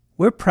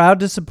We're proud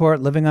to support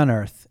Living on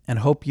Earth and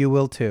hope you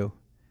will too.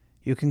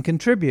 You can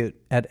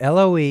contribute at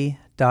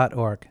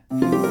LOE.org.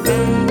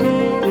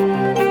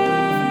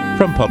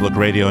 From Public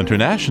Radio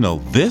International,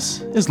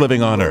 this is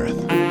Living on Earth.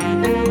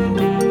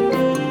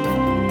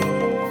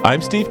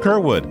 I'm Steve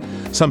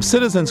Curwood. Some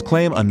citizens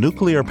claim a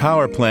nuclear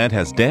power plant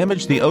has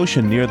damaged the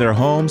ocean near their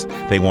homes.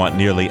 They want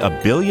nearly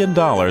 $1 billion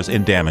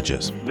in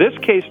damages. This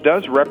case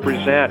does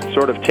represent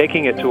sort of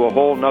taking it to a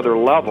whole nother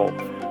level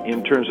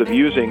in terms of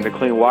using the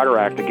Clean Water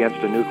Act against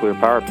a nuclear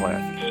power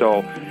plant.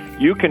 So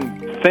you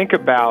can think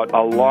about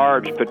a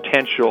large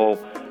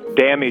potential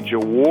damage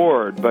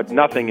award, but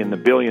nothing in the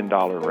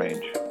billion-dollar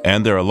range.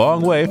 And they're a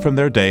long way from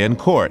their day in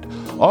court.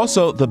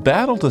 Also, the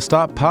battle to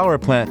stop power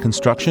plant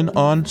construction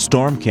on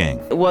Storm King.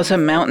 It was a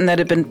mountain that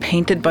had been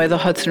painted by the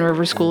Hudson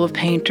River School of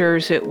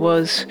Painters. It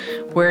was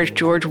where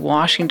George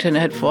Washington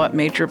had fought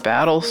major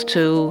battles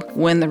to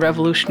win the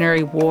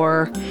Revolutionary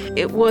War.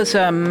 It was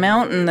a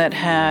mountain that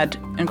had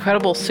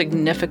incredible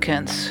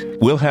significance.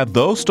 We'll have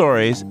those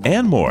stories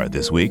and more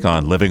this week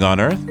on Living on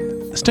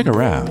Earth. Stick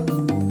around.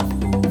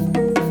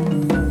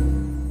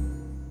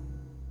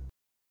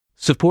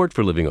 Support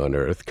for Living on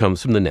Earth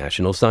comes from the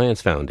National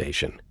Science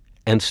Foundation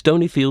and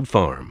Stonyfield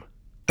Farm.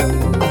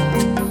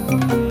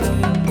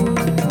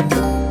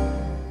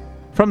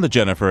 From the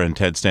Jennifer and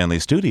Ted Stanley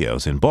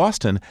studios in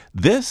Boston,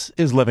 this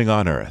is Living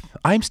on Earth.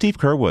 I'm Steve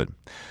Curwood.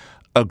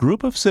 A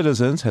group of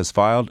citizens has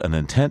filed an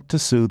intent to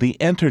sue the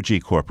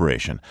Entergy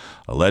Corporation,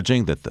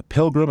 alleging that the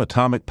Pilgrim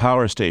Atomic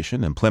Power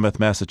Station in Plymouth,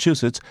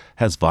 Massachusetts,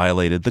 has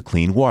violated the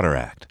Clean Water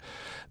Act.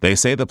 They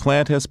say the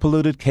plant has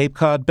polluted Cape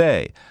Cod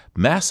Bay,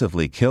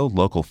 massively killed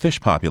local fish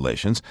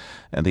populations,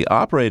 and the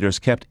operators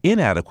kept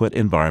inadequate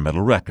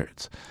environmental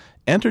records.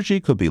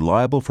 Entergy could be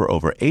liable for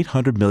over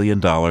 $800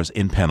 million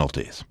in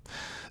penalties.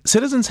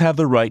 Citizens have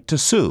the right to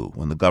sue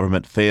when the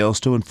government fails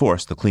to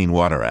enforce the Clean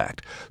Water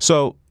Act.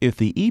 So, if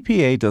the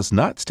EPA does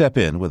not step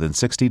in within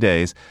 60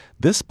 days,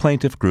 this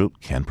plaintiff group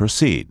can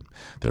proceed.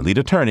 Their lead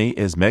attorney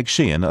is Meg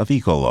Sheehan of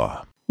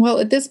Ecolaw. Well,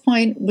 at this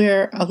point,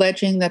 we're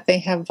alleging that they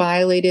have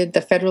violated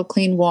the Federal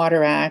Clean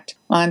Water Act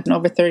on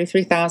over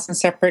 33,000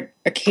 separate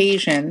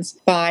occasions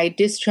by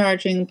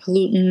discharging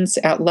pollutants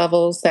at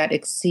levels that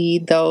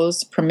exceed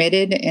those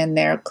permitted in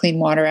their Clean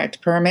Water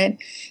Act permit,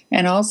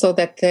 and also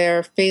that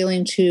they're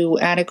failing to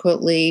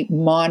adequately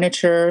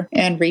monitor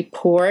and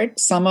report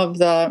some of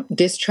the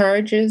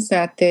discharges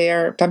that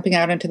they're dumping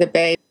out into the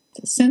bay.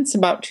 Since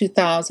about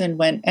 2000,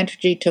 when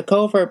Entergy took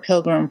over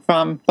Pilgrim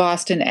from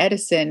Boston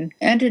Edison,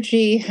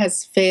 Entergy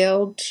has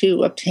failed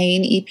to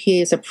obtain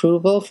EPA's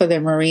approval for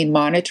their marine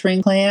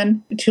monitoring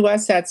plan. To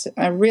us, that's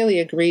a really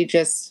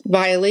egregious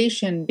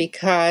violation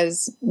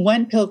because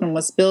when Pilgrim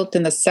was built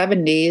in the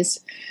 70s,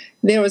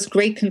 there was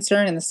great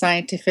concern in the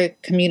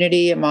scientific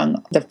community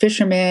among the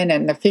fishermen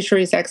and the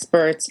fisheries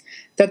experts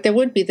that there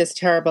would be this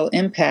terrible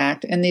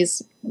impact. And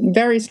these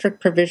very strict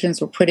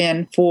provisions were put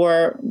in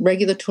for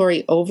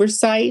regulatory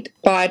oversight.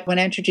 But when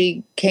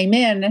Entergy came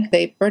in,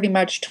 they pretty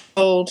much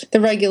told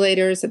the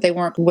regulators that they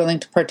weren't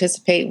willing to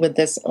participate with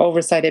this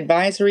oversight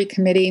advisory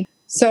committee.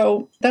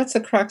 So that's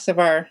the crux of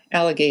our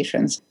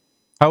allegations.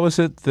 How is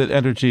it that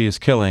Entergy is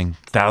killing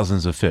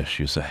thousands of fish,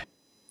 you say?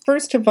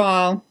 First of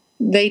all,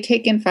 they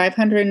take in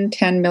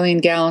 510 million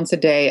gallons a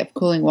day of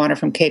cooling water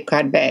from Cape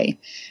Cod Bay.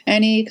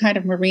 Any kind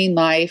of marine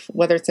life,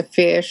 whether it's a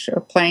fish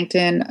or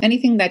plankton,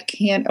 anything that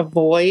can't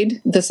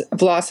avoid the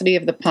velocity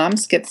of the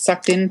pumps gets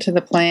sucked into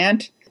the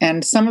plant.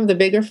 And some of the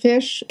bigger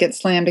fish get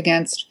slammed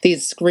against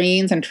these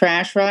screens and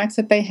trash racks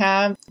that they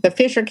have. The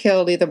fish are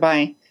killed either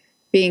by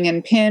being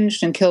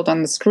impinged and killed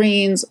on the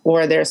screens,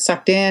 or they're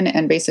sucked in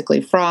and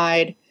basically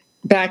fried.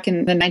 Back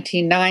in the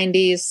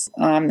 1990s,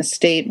 the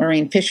State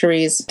Marine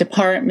Fisheries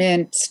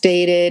Department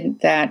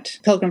stated that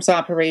Pilgrim's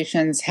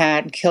operations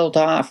had killed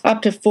off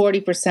up to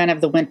 40%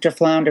 of the winter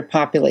flounder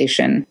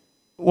population.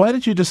 Why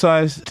did you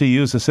decide to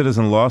use the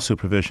citizen lawsuit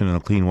provision in the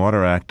Clean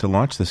Water Act to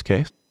launch this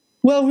case?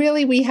 Well,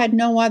 really, we had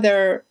no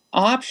other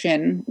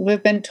option.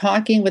 We've been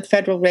talking with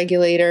federal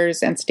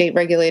regulators and state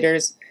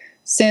regulators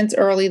since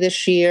early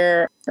this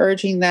year,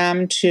 urging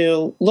them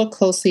to look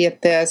closely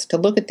at this, to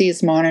look at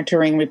these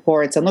monitoring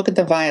reports and look at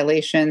the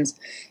violations,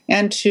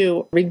 and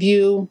to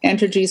review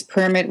Entergy's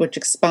permit, which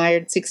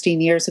expired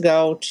 16 years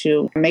ago,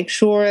 to make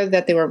sure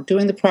that they were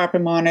doing the proper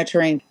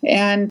monitoring.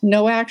 And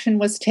no action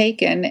was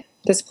taken.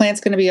 This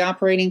plant's going to be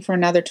operating for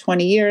another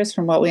 20 years,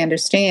 from what we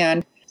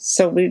understand.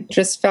 So we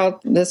just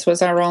felt this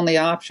was our only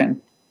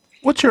option.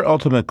 What's your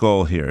ultimate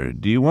goal here?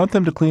 Do you want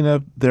them to clean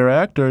up their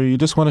act, or you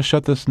just want to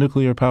shut this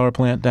nuclear power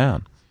plant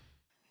down?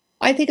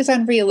 I think it's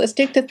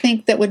unrealistic to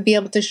think that we'd be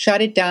able to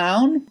shut it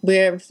down.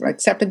 We've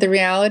accepted the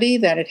reality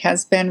that it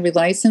has been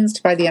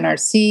relicensed by the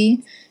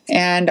NRC,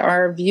 and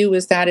our view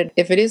is that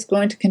if it is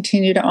going to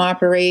continue to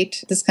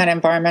operate, this kind of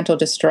environmental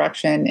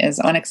destruction is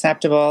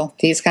unacceptable.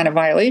 These kind of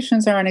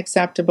violations are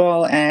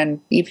unacceptable,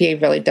 and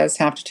EPA really does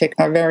have to take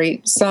a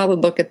very solid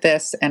look at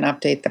this and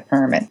update the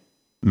permit.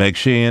 Meg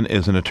Sheehan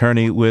is an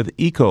attorney with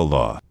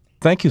Ecolaw.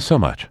 Thank you so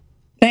much.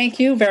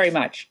 Thank you very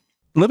much.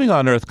 Living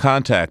on Earth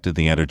contacted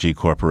the Entergy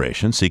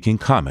Corporation seeking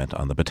comment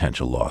on the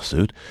potential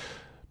lawsuit.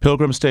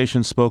 Pilgrim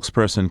Station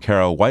spokesperson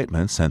Carol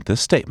Whiteman sent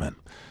this statement.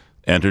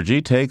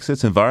 Entergy takes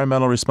its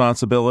environmental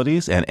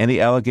responsibilities and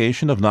any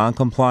allegation of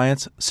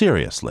noncompliance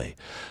seriously.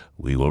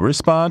 We will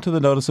respond to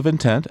the notice of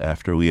intent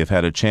after we have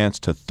had a chance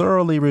to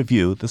thoroughly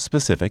review the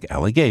specific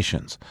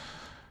allegations.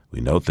 We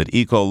note that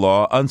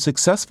Ecolaw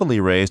unsuccessfully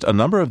raised a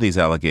number of these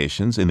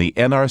allegations in the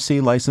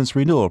NRC license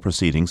renewal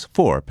proceedings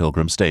for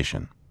Pilgrim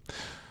Station.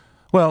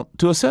 Well,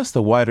 to assess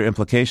the wider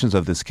implications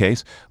of this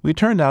case, we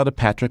turn now to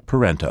Patrick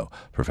Parento,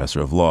 professor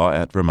of law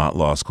at Vermont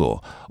Law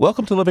School.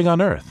 Welcome to Living on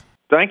Earth.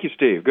 Thank you,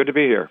 Steve. Good to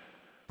be here.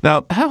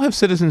 Now, how have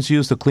citizens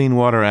used the Clean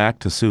Water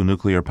Act to sue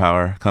nuclear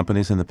power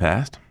companies in the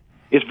past?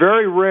 It's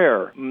very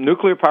rare.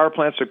 Nuclear power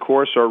plants, of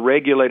course, are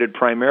regulated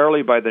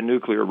primarily by the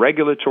Nuclear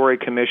Regulatory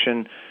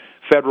Commission.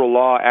 Federal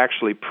law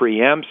actually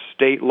preempts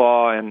state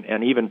law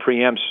and even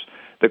preempts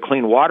the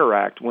Clean Water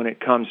Act when it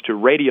comes to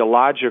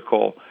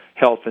radiological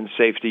health and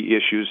safety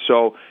issues.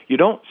 So you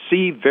don't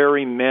see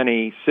very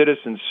many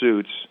citizen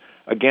suits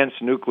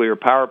against nuclear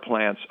power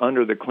plants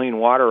under the Clean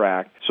Water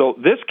Act. So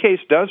this case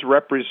does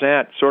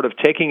represent sort of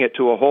taking it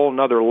to a whole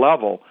nother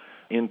level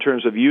in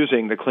terms of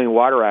using the Clean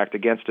Water Act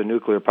against a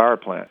nuclear power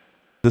plant.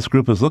 This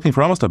group is looking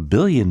for almost $1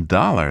 billion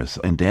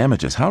in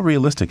damages. How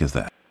realistic is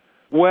that?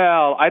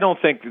 Well, I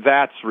don't think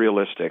that's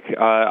realistic.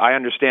 I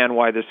understand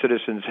why the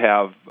citizens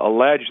have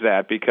alleged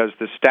that, because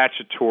the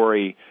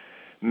statutory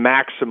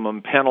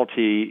maximum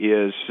penalty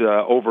is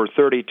over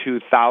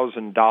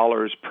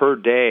 $32,000 per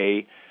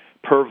day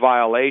per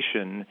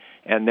violation,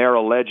 and they're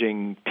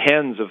alleging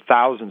tens of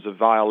thousands of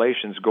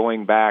violations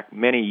going back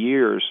many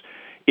years.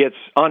 It's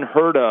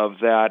unheard of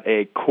that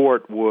a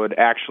court would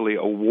actually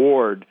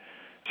award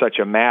such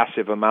a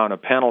massive amount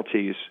of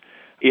penalties.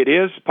 It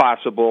is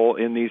possible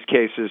in these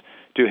cases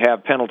to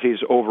have penalties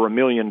over $1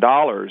 million.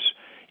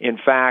 In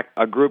fact,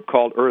 a group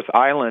called Earth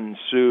Island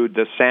sued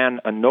the San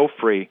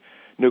Onofre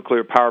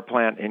nuclear power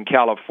plant in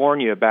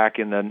California back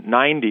in the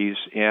 90s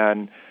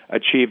and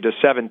achieved a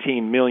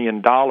 $17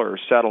 million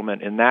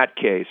settlement in that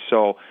case.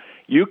 So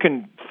you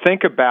can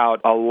think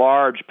about a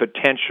large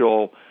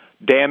potential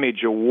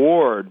damage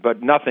award,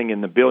 but nothing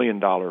in the $1 billion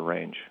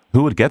range.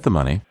 Who would get the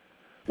money?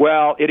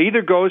 Well, it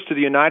either goes to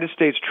the United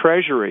States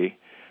Treasury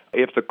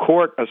if the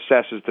court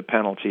assesses the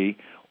penalty,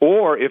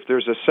 or if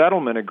there's a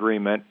settlement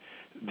agreement,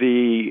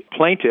 the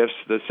plaintiffs,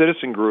 the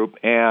citizen group,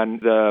 and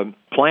the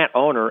plant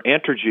owner,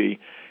 Entergy,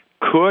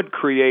 could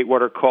create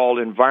what are called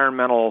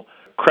environmental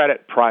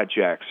credit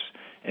projects.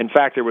 In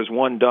fact, there was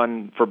one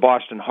done for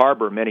Boston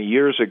Harbor many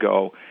years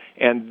ago,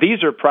 and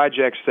these are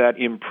projects that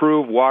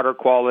improve water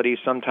quality.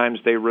 Sometimes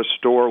they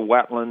restore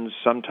wetlands.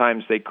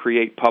 Sometimes they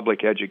create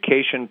public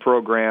education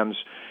programs.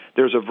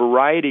 There's a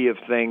variety of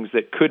things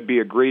that could be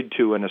agreed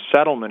to in a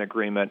settlement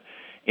agreement.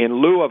 In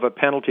lieu of a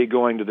penalty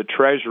going to the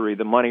Treasury,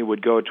 the money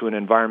would go to an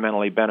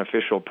environmentally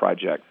beneficial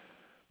project.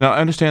 Now, I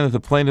understand that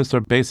the plaintiffs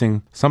are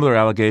basing some of their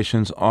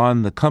allegations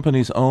on the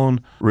company's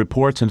own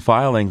reports and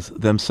filings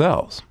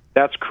themselves.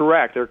 That's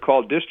correct. They're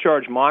called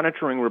discharge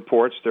monitoring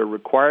reports. They're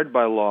required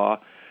by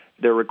law.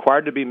 They're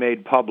required to be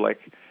made public.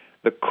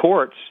 The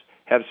courts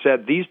have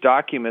said these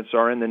documents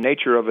are in the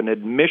nature of an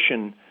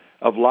admission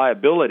of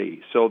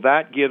liability. So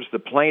that gives the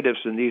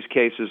plaintiffs in these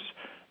cases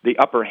the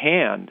upper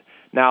hand.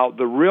 Now,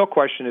 the real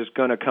question is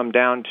going to come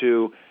down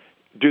to,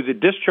 do the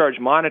discharge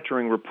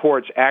monitoring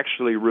reports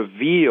actually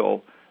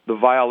reveal the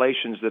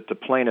violations that the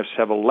plaintiffs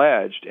have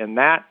alleged? And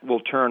that will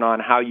turn on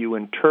how you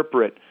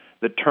interpret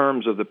the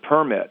terms of the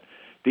permit.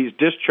 These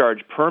discharge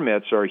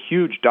permits are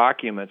huge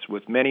documents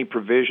with many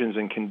provisions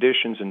and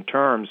conditions and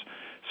terms.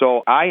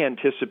 So I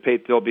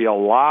anticipate there'll be a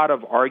lot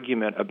of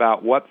argument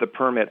about what the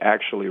permit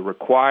actually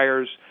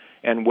requires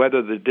and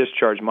whether the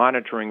discharge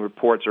monitoring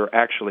reports are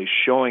actually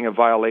showing a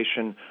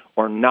violation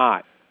or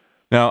not.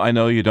 Now, I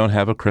know you don't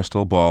have a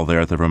crystal ball there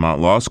at the Vermont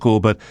Law School,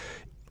 but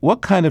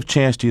what kind of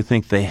chance do you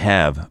think they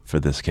have for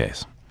this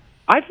case?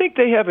 I think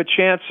they have a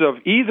chance of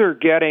either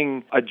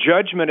getting a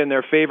judgment in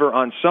their favor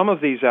on some of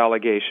these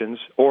allegations,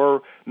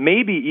 or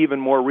maybe even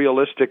more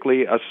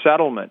realistically, a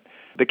settlement.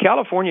 The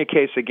California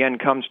case, again,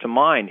 comes to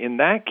mind. In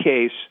that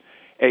case,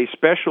 a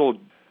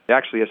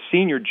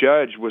senior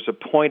judge was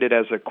appointed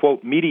as a,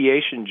 quote,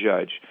 mediation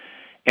judge.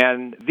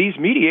 And these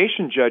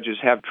mediation judges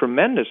have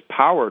tremendous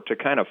power to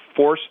kind of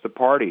force the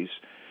parties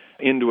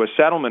into a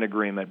settlement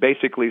agreement,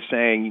 basically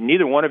saying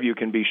neither one of you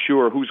can be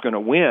sure who's going to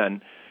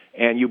win,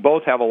 and you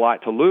both have a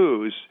lot to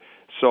lose,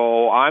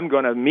 so I'm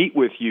going to meet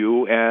with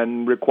you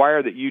and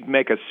require that you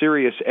make a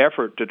serious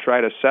effort to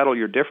try to settle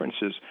your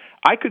differences.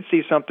 I could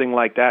see something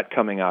like that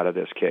coming out of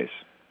this case.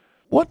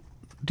 What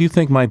do you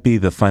think might be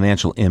the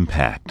financial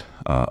impact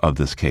of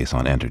this case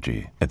on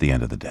Entergy at the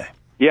end of the day?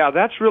 Yeah,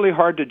 that's really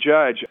hard to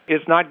judge.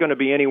 It's not going to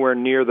be anywhere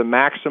near the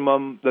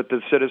maximum that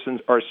the citizens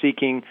are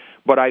seeking,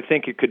 but I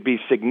think it could be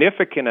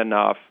significant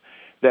enough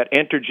that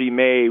Entergy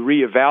may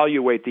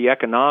reevaluate the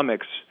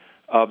economics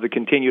of the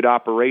continued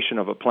operation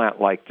of a plant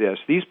like this.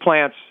 These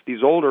plants,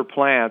 these older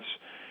plants,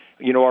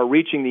 are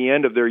reaching the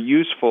end of their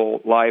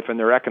useful life and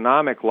their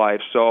economic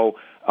life, so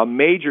a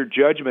major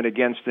judgment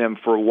against them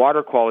for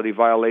water quality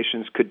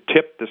violations could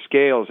tip the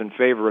scales in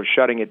favor of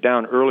shutting it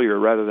down earlier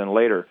rather than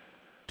later.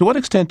 To what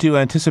extent do you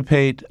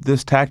anticipate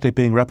this tactic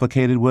being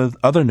replicated with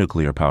other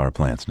nuclear power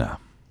plants now?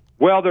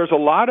 Well, there's a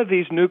lot of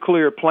these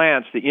nuclear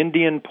plants, the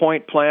Indian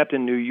Point plant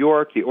in New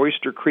York, the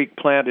Oyster Creek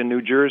plant in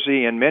New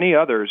Jersey, and many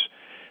others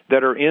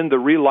that are in the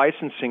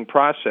relicensing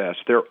process.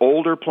 They're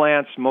older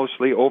plants,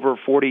 mostly over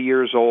 40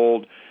 years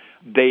old.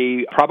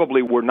 They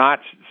probably were not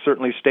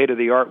certainly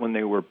state-of-the-art when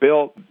they were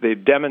built.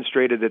 They've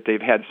demonstrated that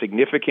they've had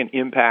significant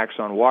impacts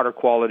on water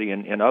quality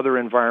and other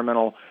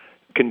environmental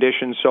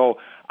conditions. So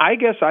I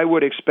guess I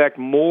would expect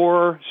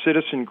more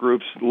citizen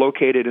groups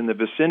located in the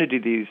vicinity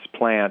of these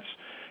plants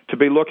to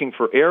be looking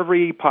for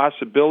every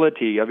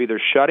possibility of either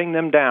shutting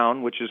them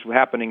down, which is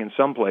happening in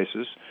some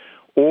places,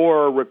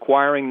 or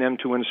requiring them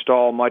to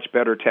install much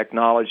better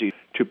technology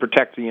to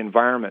protect the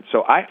environment.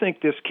 So I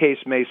think this case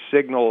may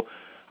signal,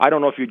 I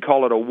don't know if you'd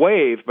call it a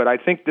wave, but I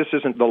think this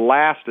isn't the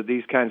last of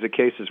these kinds of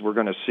cases we're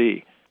going to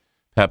see.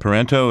 Pat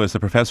Parento is the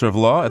professor of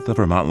law at the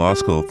Vermont Law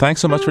School.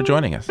 Thanks so much for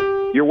joining us.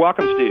 You're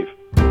welcome, Steve.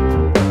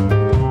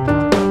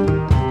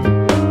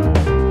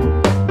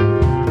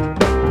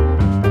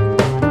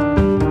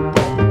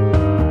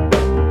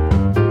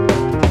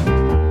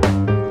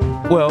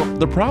 Well,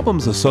 the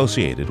problems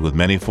associated with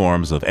many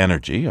forms of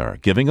energy are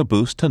giving a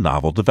boost to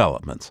novel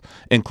developments,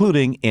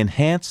 including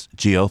enhanced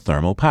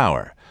geothermal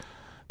power.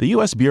 The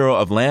U.S. Bureau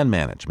of Land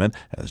Management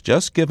has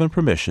just given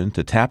permission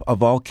to tap a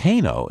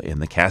volcano in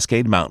the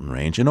Cascade Mountain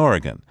Range in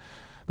Oregon.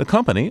 The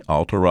company,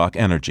 Alta Rock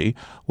Energy,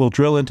 will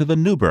drill into the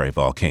Newberry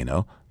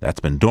volcano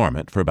that's been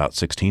dormant for about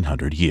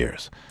 1,600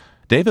 years.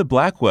 David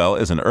Blackwell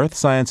is an earth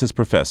sciences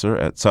professor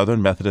at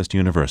Southern Methodist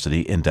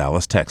University in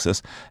Dallas,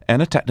 Texas,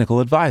 and a technical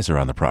advisor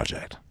on the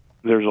project.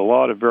 There's a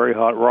lot of very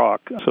hot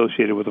rock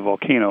associated with the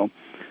volcano.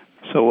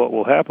 So what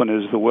will happen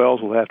is the wells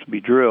will have to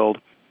be drilled,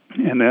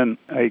 and then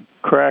a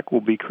crack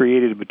will be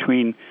created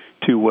between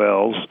two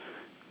wells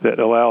that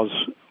allows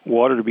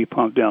water to be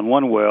pumped down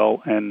one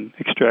well and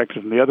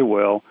extracted from the other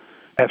well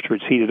after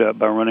it's heated up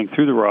by running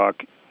through the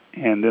rock.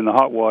 And then the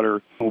hot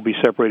water will be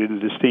separated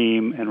into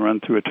steam and run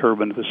through a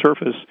turbine to the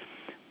surface.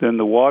 Then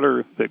the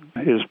water that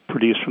is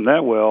produced from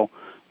that well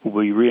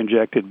will be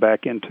re-injected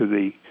back into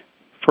the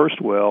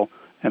first well,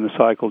 and the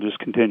cycle just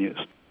continues.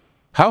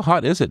 How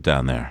hot is it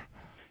down there?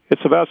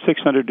 It's about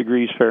 600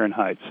 degrees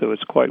Fahrenheit, so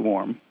it's quite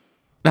warm.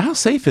 Now, how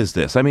safe is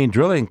this? I mean,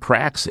 drilling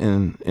cracks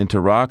into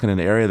rock in an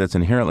area that's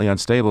inherently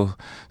unstable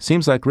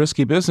seems like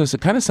risky business. It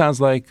kind of sounds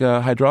like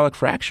hydraulic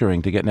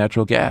fracturing to get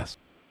natural gas.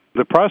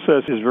 The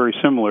process is very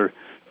similar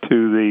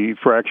to the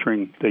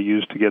fracturing they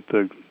use to get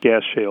the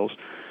gas shales.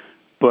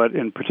 But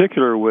in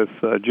particular with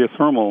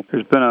geothermal,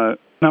 there's been a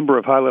number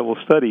of high-level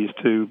studies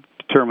to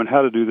determine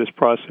how to do this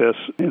process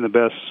in the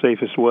best,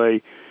 safest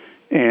way,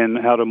 and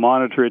how to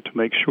monitor it to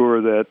make sure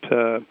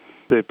that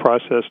the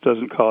process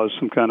doesn't cause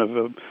some kind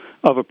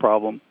of a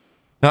problem.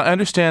 Now, I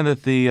understand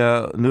that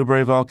the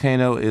Newberry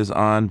volcano is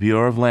on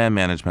Bureau of Land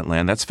Management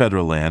land. That's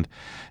federal land.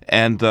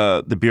 And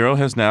the Bureau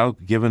has now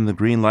given the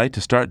green light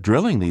to start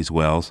drilling these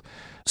wells.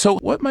 So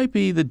what might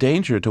be the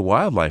danger to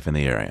wildlife in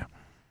the area?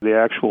 The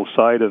actual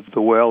site of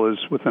the well is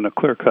within a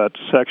clear-cut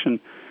section,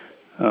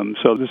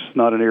 so this is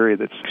not an area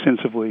that's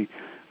extensively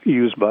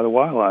used by the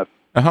wildlife.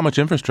 Now, how much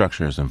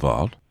infrastructure is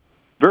involved?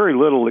 Very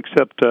little,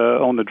 except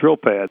on the drill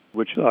pad,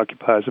 which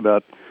occupies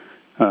about,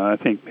 I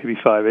think, maybe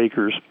 5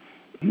 acres,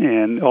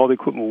 and all the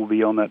equipment will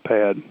be on that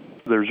pad.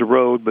 There's a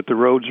road, but the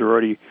roads are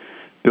already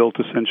built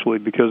essentially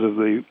because of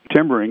the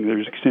timbering.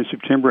 There's extensive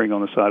timbering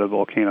on the side of the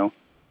volcano.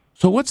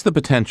 So what's the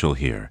potential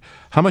here?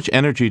 How much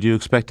energy do you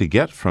expect to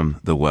get from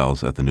the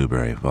wells at the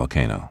Newberry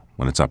volcano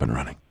when it's up and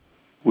running?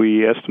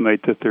 We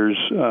estimate that there's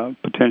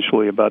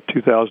potentially about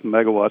 2,000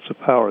 megawatts of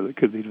power that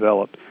could be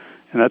developed,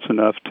 and that's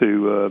enough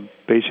to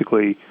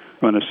basically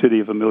run a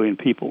city of 1 million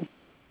people.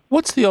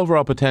 What's the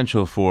overall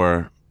potential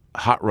for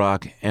hot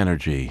rock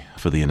energy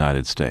for the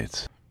United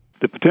States?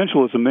 The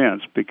potential is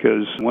immense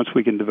because once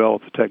we can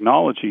develop the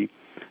technology,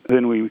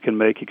 then we can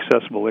make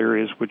accessible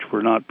areas which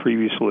were not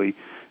previously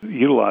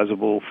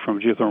utilizable from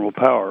geothermal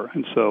power.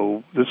 And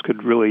so this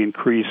could really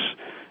increase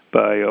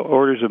by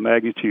orders of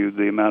magnitude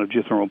the amount of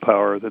geothermal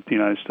power that the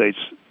United States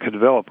could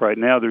develop. Right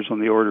now there's on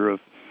the order of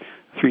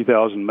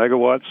 3,000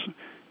 megawatts,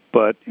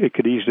 but it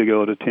could easily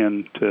go to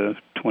 10 to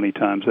 20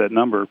 times that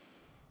number.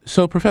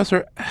 So,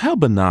 Professor, how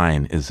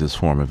benign is this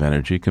form of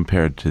energy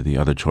compared to the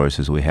other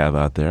choices we have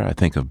out there? I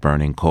think of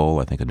burning coal,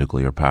 I think of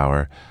nuclear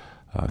power,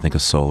 I think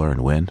of solar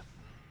and wind.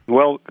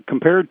 Well,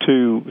 compared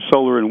to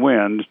solar and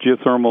wind,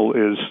 geothermal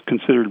is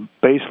considered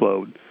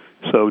baseload.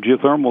 So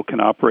geothermal can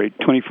operate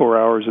 24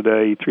 hours a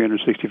day,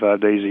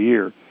 365 days a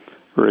year,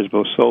 whereas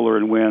both solar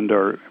and wind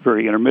are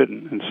very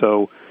intermittent. And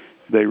so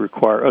they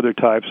require other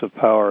types of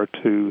power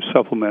to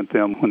supplement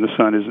them when the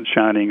sun isn't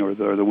shining or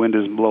the wind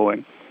isn't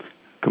blowing.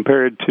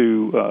 Compared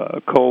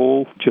to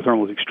coal,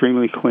 geothermal is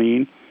extremely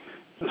clean,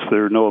 so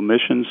there are no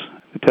emissions.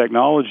 The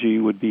technology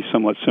would be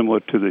somewhat similar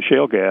to the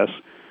shale gas,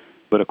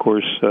 but of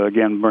course,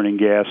 again, burning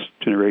gas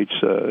generates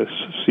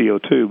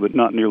CO2, but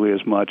not nearly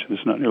as much.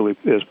 It's not nearly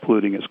as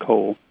polluting as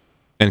coal.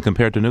 And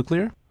compared to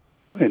nuclear?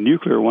 In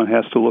nuclear, one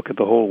has to look at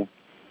the whole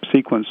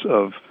sequence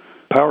of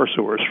power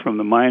source from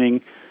the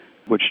mining,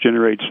 which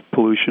generates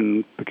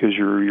pollution because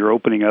you're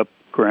opening up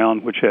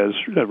ground which has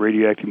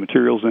radioactive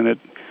materials in it,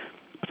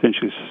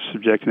 potentially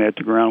subjecting that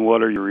to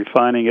groundwater. You're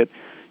refining it,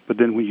 but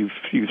then when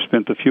you've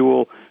spent the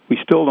fuel, we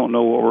still don't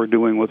know what we're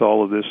doing with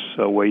all of this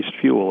waste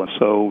fuel. And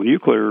so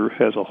nuclear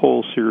has a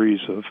whole series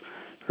of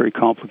very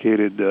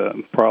complicated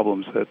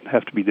problems that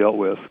have to be dealt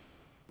with.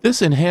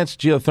 This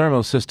enhanced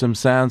geothermal system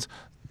sounds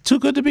too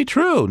good to be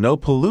true. No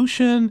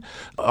pollution,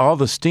 all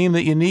the steam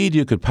that you need.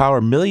 You could power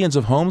millions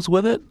of homes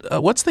with it.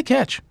 What's the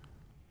catch?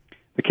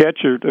 The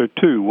catch are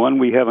two. One,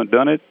 we haven't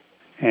done it,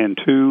 and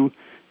two,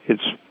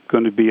 it's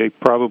going to be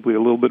probably a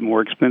little bit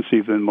more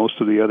expensive than most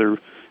of the other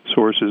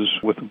sources,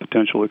 with the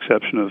potential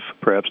exception of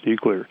perhaps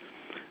nuclear.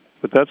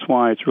 But that's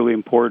why it's really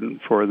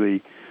important for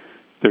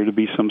there to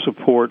be some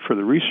support for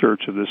the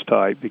research of this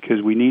type,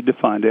 because we need to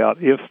find out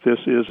if this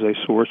is a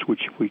source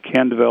which we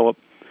can develop,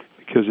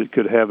 because it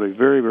could have a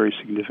very, very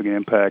significant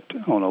impact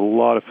on a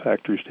lot of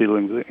factors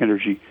dealing with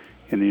energy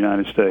in the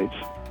United States.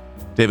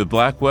 David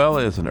Blackwell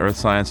is an earth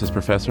sciences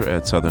professor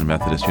at Southern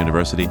Methodist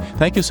University.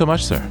 Thank you so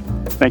much, sir.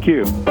 Thank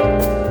you.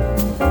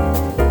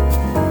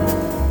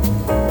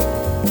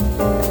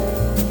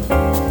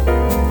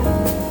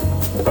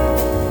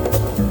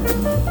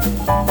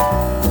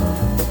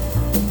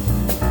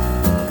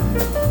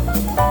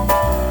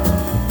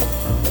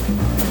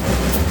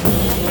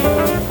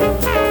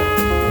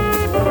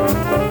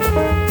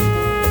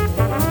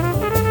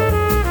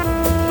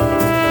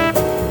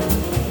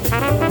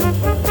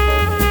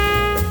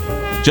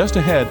 Just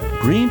ahead,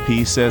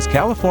 Greenpeace says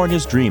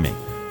California's dreaming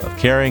of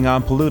carrying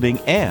on polluting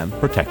and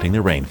protecting the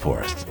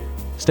rainforests.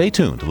 Stay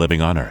tuned to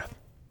Living on Earth.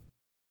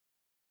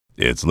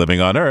 It's Living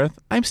on Earth.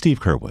 I'm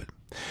Steve Curwood.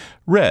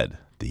 RED,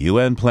 the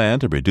UN plan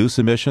to reduce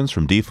emissions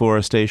from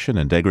deforestation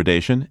and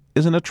degradation,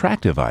 is an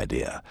attractive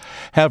idea.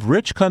 Have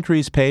rich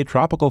countries pay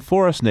tropical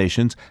forest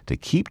nations to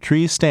keep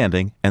trees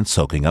standing and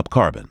soaking up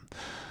carbon.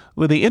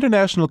 With the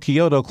International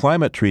Kyoto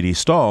Climate Treaty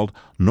stalled,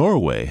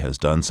 Norway has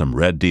done some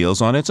RED deals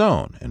on its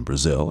own in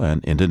Brazil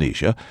and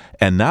Indonesia,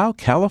 and now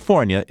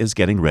California is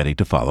getting ready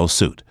to follow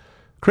suit.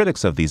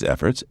 Critics of these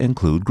efforts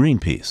include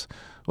Greenpeace.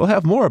 We'll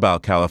have more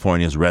about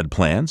California's RED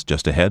plans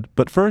just ahead,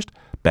 but first,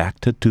 back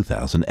to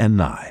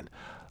 2009.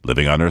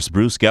 Living on Earth's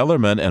Bruce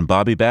Gellerman and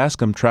Bobby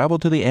Bascom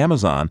traveled to the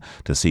Amazon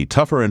to see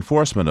tougher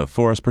enforcement of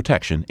forest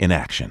protection in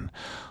action.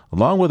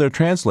 Along with their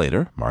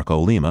translator, Marco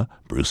Lima,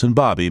 Bruce and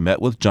Bobby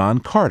met with John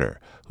Carter,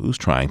 who's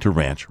trying to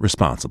ranch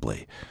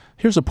responsibly.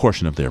 Here's a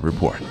portion of their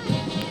report.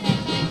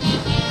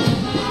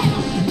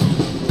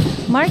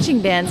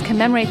 Marching bands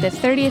commemorate the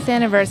 30th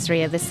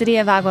anniversary of the city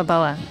of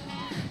Agua.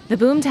 The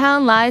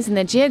boomtown lies in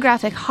the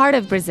geographic heart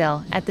of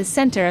Brazil, at the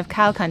center of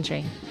cow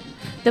country.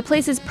 The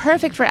place is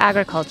perfect for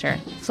agriculture,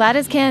 flat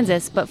as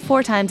Kansas, but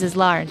 4 times as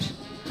large.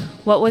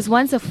 What was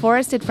once a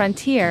forested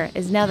frontier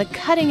is now the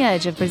cutting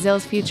edge of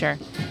Brazil's future,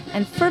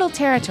 and fertile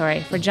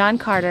territory for John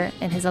Carter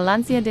and his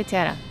Aliança de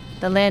Terra,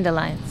 the Land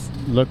Alliance.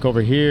 Look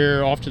over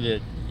here, off to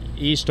the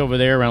east over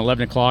there, around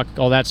 11 o'clock.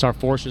 All that's our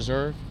forest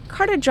reserve.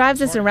 Carter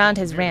drives us around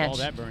his ranch.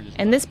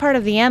 In this part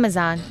of the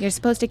Amazon, you're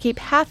supposed to keep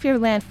half your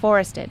land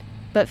forested,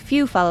 but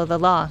few follow the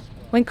law.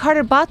 When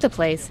Carter bought the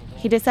place,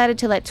 he decided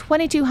to let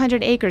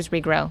 2,200 acres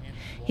regrow.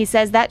 He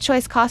says that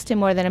choice cost him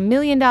more than $1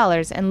 million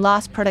and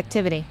lost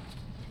productivity.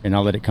 And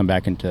I'll let it come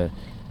back into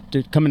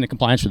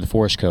compliance with the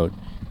forest code.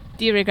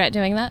 Do you regret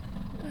doing that?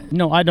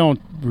 No, I don't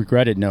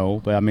regret it,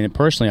 no. But I mean,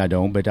 personally I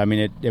don't, but I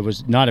mean, it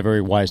was not a very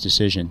wise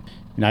decision.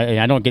 And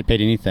I don't get paid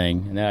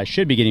anything, and I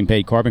should be getting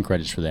paid carbon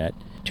credits for that.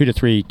 2 to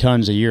 3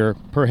 tons a year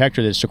per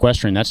hectare that's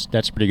sequestering, that's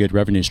a pretty good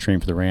revenue stream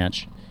for the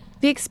ranch.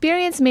 The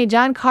experience made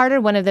John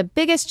Carter one of the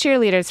biggest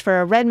cheerleaders for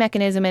a RED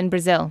mechanism in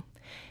Brazil.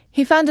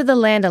 He founded the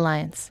Land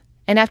Alliance,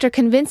 and after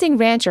convincing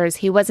ranchers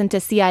he wasn't a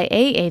CIA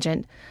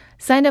agent,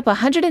 signed up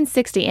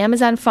 160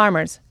 Amazon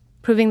farmers,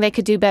 proving they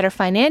could do better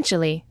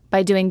financially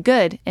by doing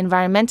good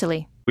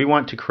environmentally. We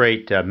want to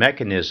create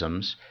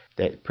mechanisms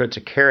that puts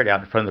a carrot out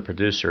in front of the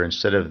producer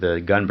instead of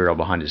the gun barrel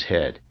behind his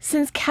head.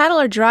 Since cattle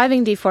are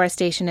driving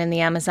deforestation in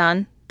the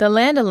Amazon, the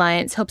Land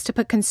Alliance hopes to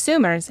put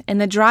consumers in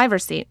the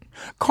driver's seat.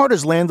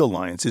 Carter's Land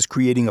Alliance is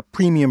creating a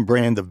premium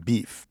brand of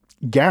beef,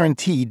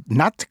 guaranteed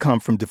not to come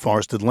from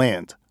deforested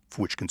land,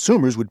 for which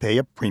consumers would pay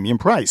a premium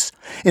price.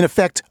 In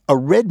effect, a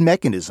red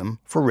mechanism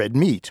for red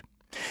meat.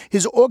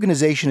 His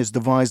organization has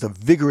devised a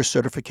vigorous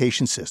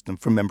certification system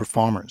for member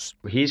farmers.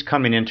 He's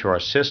coming into our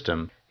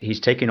system. He's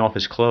taking off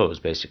his clothes,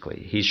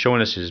 basically. He's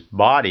showing us his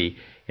body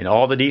and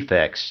all the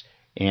defects,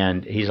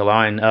 and he's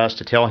allowing us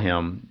to tell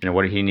him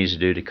what he needs to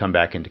do to come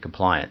back into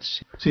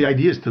compliance. So the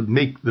idea is to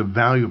make the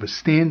value of a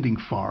standing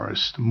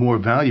forest more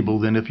valuable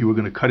than if you were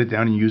going to cut it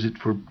down and use it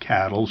for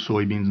cattle,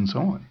 soybeans, and so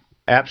on.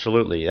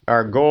 Absolutely.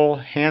 Our goal,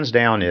 hands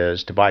down,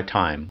 is to buy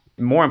time.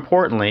 More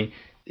importantly,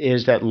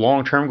 is that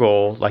long-term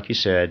goal, like you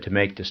said, to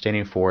make the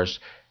standing forest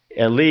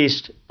at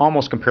least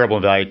almost comparable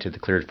in value to the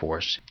cleared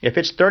forest. If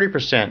it's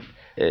 30%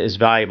 as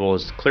valuable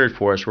as the cleared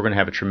forest, we're going to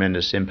have a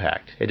tremendous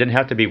impact. It doesn't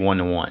have to be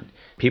 1-to-1.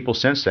 People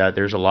sense that.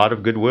 There's a lot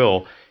of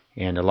goodwill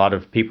and a lot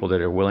of people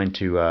that are willing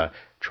to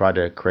try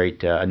to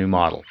create a new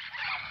model.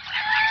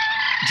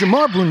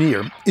 Jamar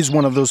Brunier is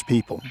one of those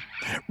people.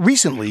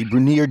 Recently,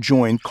 Brunier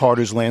joined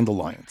Carter's Land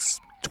Alliance.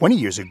 20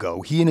 years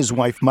ago, he and his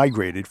wife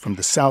migrated from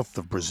the south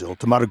of Brazil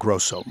to Mato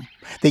Grosso.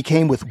 They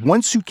came with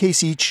one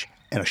suitcase each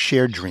and a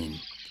shared dream.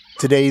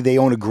 Today, they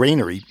own a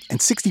granary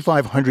and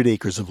 6,500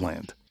 acres of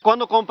land.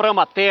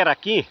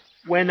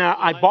 When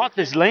I bought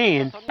this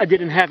land, I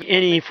didn't have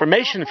any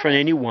information from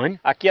anyone.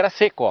 Aqui era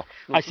seco.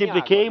 I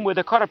simply came with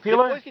a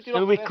caterpillar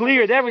and we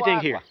cleared everything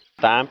here.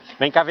 Tá,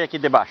 vem cá ver aqui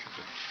debaixo.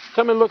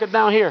 Come and look it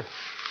down here.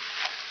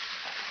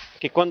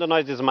 Que quando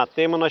nós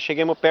desmatemos, nós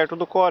chegamos perto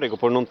do córrego,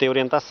 por não ter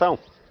orientação.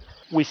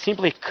 We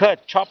simply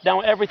chopped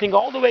down everything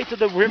all the way to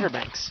the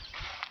riverbanks.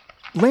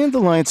 Land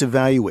Alliance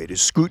evaluators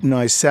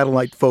scrutinized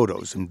satellite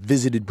photos and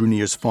visited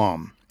Brunier's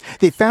farm.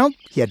 They found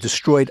he had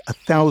destroyed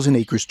 1,000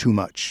 acres too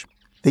much.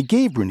 They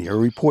gave Brunier a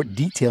report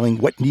detailing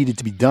what needed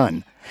to be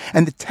done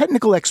and the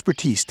technical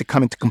expertise to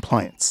come into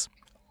compliance.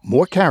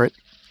 More carrot,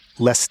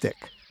 less stick.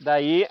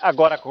 Daí,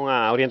 agora com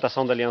a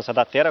orientação da Aliança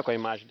da Terra, com a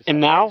imagem de And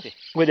now,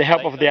 with the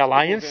help of the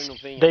Alliance,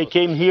 they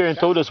came here and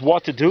told us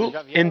what to do.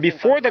 And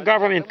before the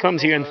government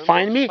comes here and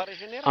find me,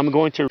 I'm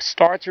going to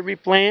start to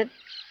replant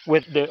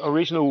with the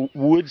original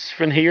woods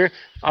from here.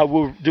 I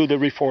will do the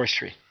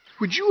reforestry.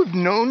 Would you have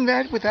known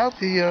that without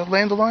the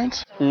Land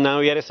Alliance? Não,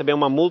 eu ia receber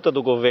uma multa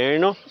do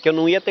governo que eu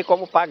não ia ter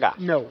como pagar.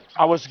 No,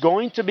 I was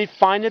going to be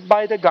fined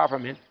by the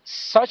government,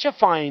 such a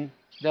fine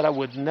that I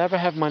would never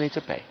have money to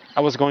pay.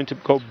 I was going to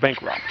go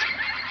bankrupt.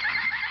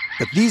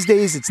 But these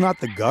days, it's not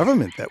the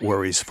government that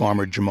worries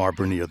farmer Jamar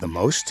Brunier the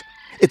most.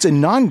 It's a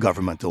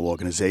non-governmental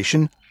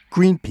organization,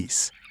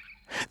 Greenpeace.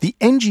 The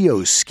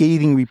NGO's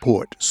scathing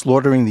report,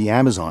 Slaughtering the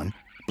Amazon,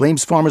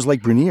 blames farmers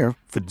like Brunier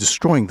for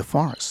destroying the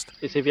forest.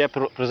 Se vier,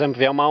 por exemplo,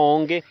 vier uma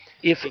ONG,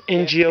 if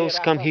NGOs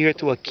come here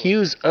to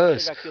accuse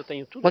us,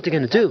 what are they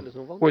going to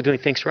do? We're doing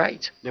things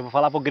right. Eu vou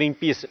falar pro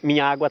Greenpeace,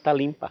 minha água tá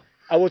limpa.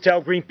 I will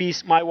tell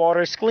Greenpeace, my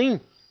water is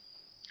clean.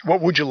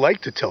 What would you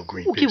like to tell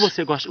Greenpeace?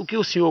 O que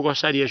o senhor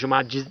gostaria,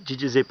 Gilmar, de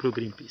dizer para o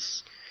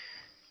Greenpeace?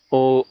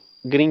 O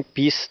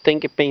Greenpeace tem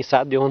que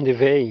pensar de onde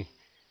vem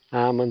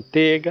a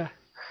manteiga,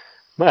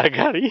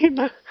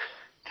 margarina,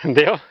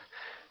 entendeu?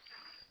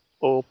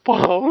 O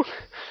pão.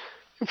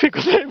 Eu fico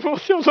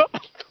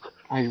emocionado.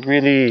 I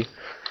really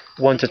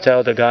want to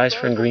tell the guys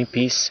from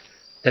Greenpeace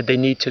that they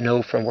need to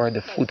know from where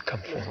the food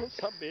comes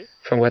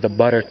from where the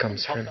butter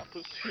comes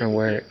from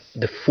where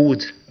the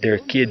food their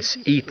kids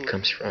eat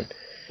comes from.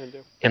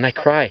 And I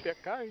cry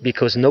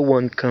because no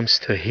one comes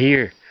to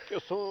hear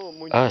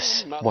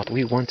us, what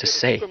we want to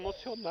say.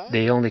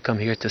 They only come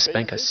here to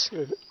spank us.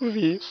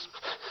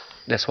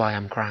 That's why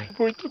I'm crying.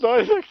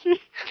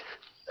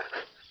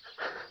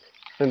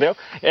 Entendeu?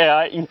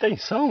 A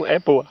intenção é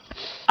boa.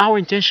 Our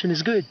intention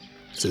is good,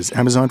 says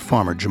Amazon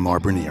farmer Jamar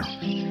Brunier.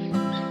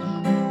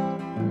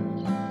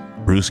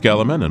 Bruce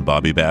Gellerman and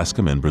Bobby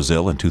Bascom in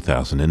Brazil in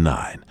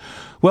 2009.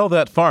 Well,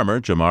 that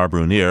farmer, Jamar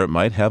Brunier,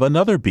 might have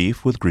another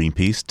beef with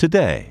Greenpeace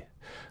today.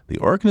 The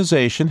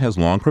organization has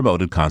long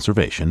promoted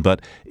conservation,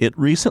 but it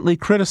recently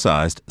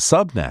criticized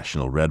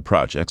subnational RED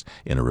projects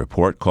in a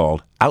report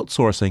called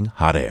Outsourcing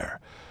Hot Air.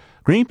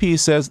 Greenpeace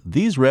says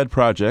these RED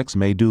projects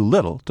may do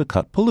little to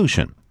cut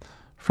pollution.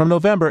 From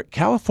November,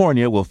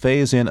 California will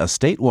phase in a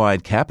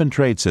statewide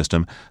cap-and-trade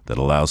system that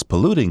allows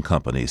polluting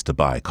companies to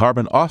buy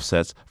carbon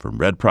offsets from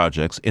RED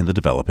projects in the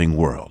developing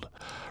world.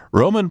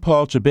 Roman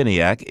Paul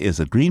Chabiniak is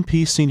a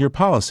Greenpeace senior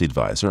policy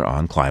advisor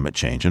on climate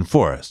change and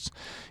forests.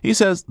 He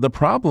says the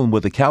problem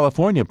with the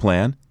California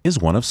plan is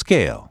one of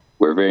scale.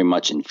 We're very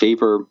much in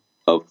favor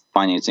of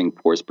financing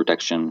forest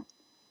protection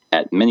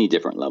at many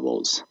different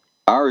levels.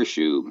 Our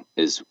issue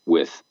is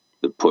with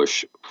the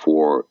push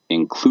for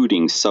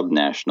including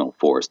subnational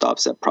forest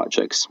offset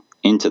projects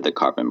into the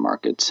carbon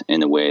markets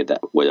in a way that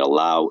would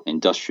allow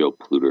industrial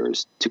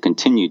polluters to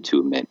continue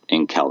to emit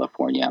in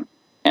California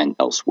and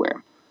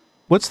elsewhere.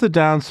 What's the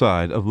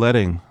downside of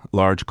letting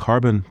large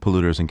carbon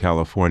polluters in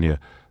California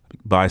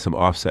buy some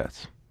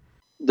offsets?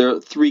 There are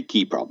three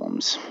key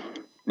problems.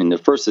 The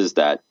first is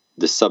that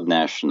the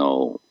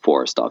subnational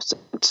forest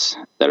offsets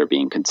that are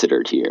being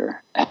considered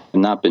here have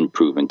not been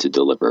proven to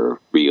deliver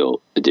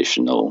real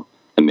additional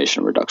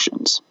emission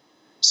reductions.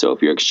 So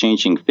if you're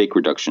exchanging fake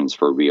reductions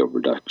for real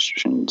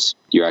reductions,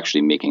 you're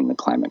actually making the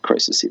climate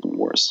crisis even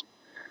worse.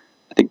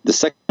 I think the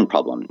second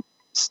problem,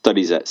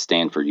 studies at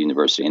Stanford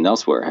University and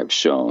elsewhere have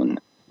shown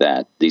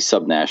that the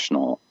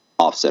subnational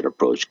offset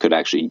approach could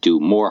actually do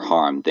more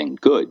harm than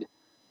good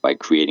by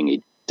creating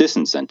a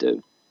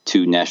disincentive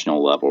to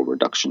national level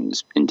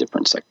reductions in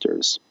different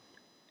sectors.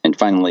 And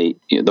finally,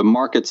 the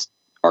markets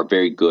are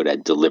very good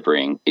at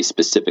delivering a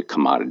specific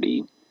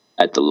commodity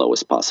at the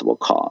lowest possible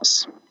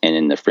cost. And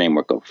in the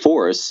framework of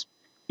forests,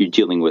 you're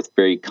dealing with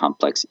very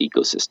complex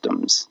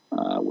ecosystems,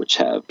 which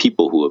have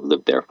people who have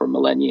lived there for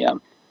millennia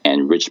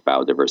and rich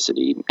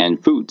biodiversity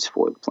and foods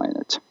for the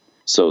planet.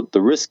 So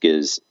the risk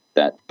is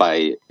that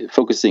by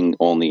focusing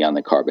only on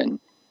the carbon,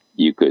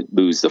 you could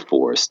lose the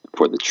forest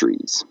for the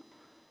trees.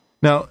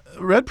 Now,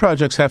 RED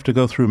projects have to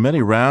go through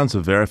many rounds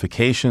of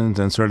verifications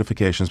and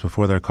certifications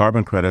before their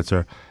carbon credits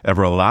are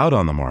ever allowed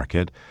on the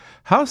market.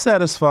 How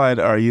satisfied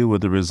are you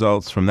with the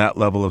results from that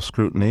level of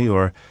scrutiny,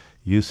 or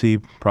you see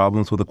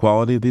problems with the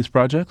quality of these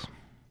projects?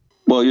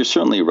 Well, you're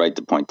certainly right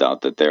to point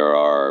out that there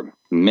are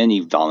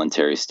many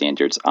voluntary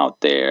standards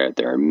out there.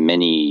 There are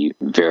many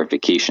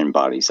verification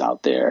bodies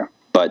out there.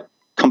 But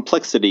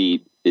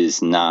complexity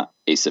is not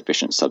a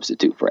sufficient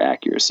substitute for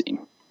accuracy.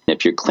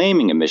 If you're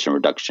claiming emission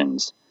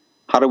reductions,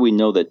 how do we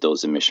know that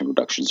those emission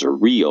reductions are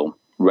real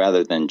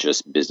rather than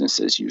just business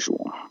as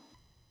usual?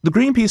 The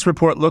Greenpeace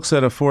report looks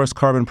at a forest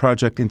carbon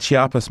project in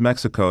Chiapas,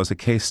 Mexico as a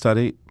case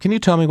study. Can you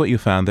tell me what you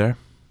found there?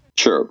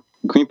 Sure.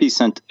 Greenpeace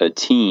sent a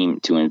team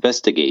to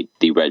investigate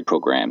the RED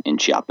program in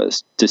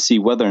Chiapas to see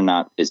whether or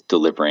not it's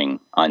delivering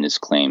on its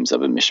claims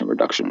of emission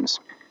reductions.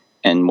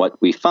 And what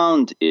we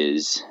found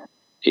is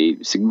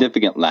a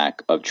significant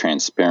lack of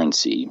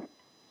transparency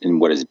in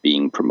what is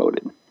being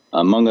promoted.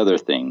 Among other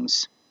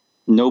things,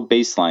 no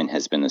baseline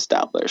has been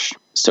established,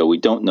 so we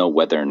don't know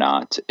whether or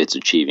not it's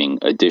achieving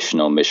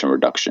additional emission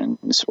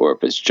reductions or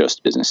if it's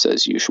just business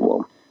as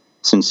usual.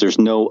 Since there's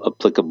no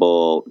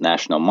applicable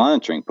national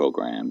monitoring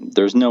program,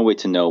 there's no way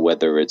to know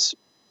whether it's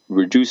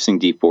reducing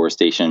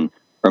deforestation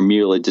or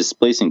merely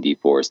displacing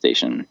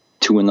deforestation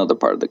to another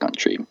part of the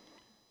country.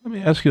 Let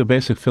me ask you a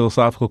basic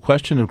philosophical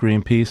question of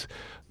Greenpeace.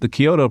 The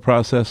Kyoto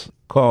process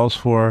calls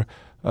for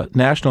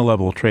national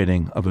level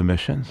trading of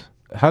emissions.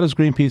 How does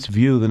Greenpeace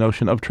view the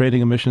notion of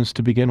trading emissions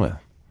to begin with?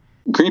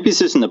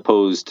 Greenpeace isn't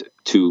opposed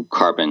to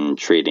carbon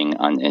trading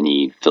on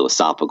any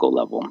philosophical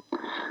level.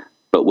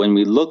 But when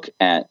we look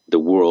at the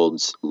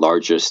world's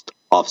largest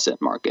offset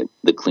market,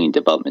 the Clean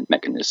Development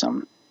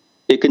Mechanism,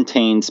 it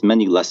contains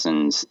many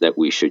lessons that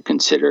we should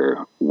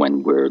consider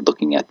when we're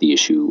looking at the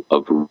issue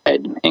of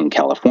RED in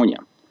California.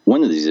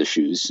 One of these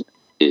issues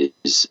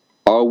is,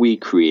 are we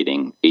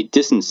creating a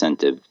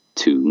disincentive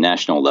to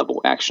national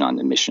level action on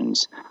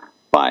emissions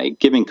by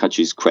giving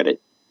countries credit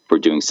for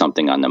doing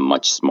something on a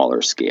much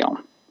smaller scale?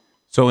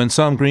 So in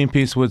sum,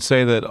 Greenpeace would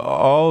say that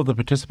all the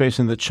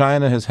participation that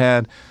China has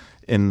had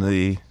in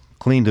the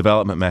Clean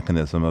Development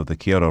Mechanism of the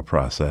Kyoto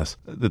process,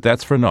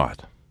 that's for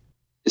naught.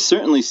 It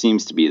certainly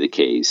seems to be the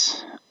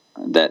case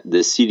that the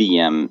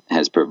CDM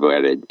has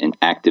provided an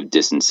active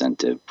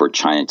disincentive for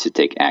China to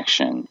take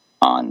action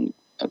on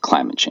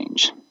climate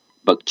change.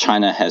 But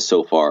China has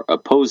so far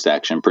opposed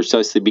action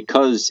precisely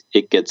because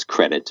it gets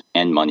credit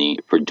and money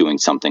for doing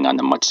something on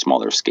a much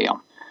smaller scale.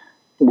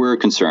 We're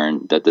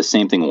concerned that the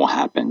same thing will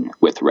happen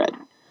with RED.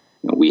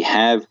 We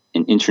have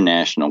an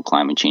international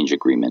climate change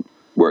agreement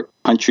where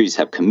countries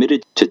have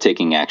committed to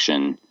taking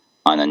action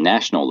on a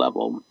national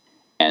level,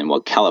 and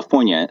what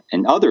California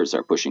and others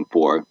are pushing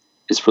for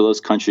is for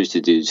those countries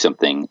to do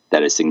something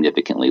that is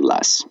significantly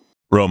less.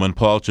 Roman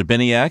Paul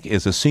Jabiniak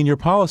is a senior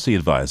policy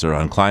advisor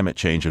on climate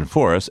change and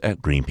forests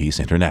at Greenpeace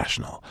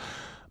International.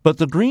 But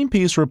the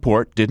Greenpeace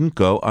report didn't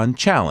go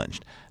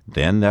unchallenged.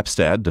 Dan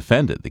Nepstad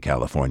defended the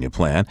California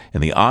plan in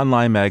the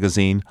online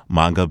magazine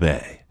Manga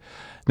Bay.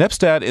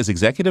 Nepstad is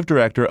executive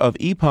director of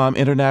EPOM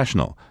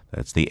International.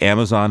 That's the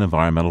Amazon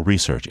Environmental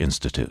Research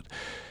Institute.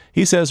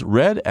 He says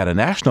RED at a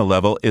national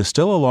level is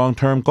still a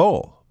long-term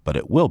goal, but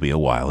it will be a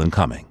while in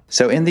coming.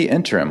 So in the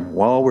interim,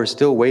 while we're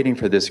still waiting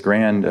for this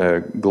grand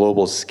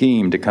global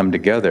scheme to come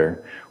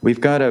together,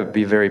 we've got to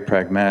be very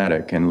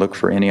pragmatic and look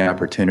for any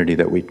opportunity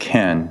that we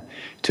can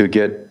to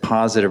get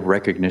positive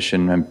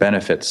recognition and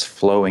benefits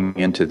flowing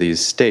into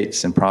these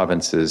states and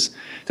provinces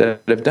that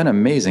have done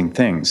amazing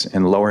things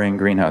in lowering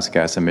greenhouse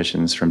gas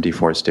emissions from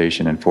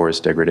deforestation and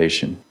forest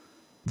degradation.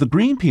 The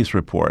Greenpeace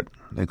report,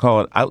 they call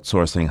it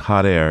outsourcing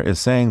hot air, is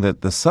saying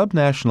that the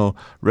subnational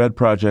RED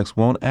projects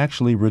won't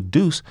actually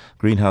reduce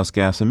greenhouse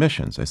gas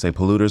emissions. They say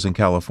polluters in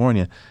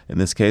California, in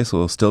this case,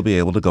 will still be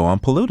able to go on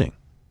polluting.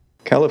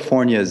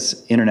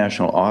 California's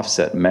international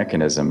offset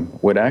mechanism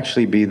would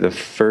actually be the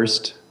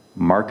first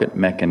market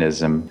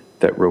mechanism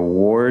that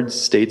rewards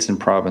states and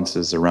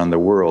provinces around the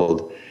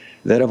world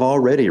that have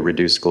already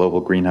reduced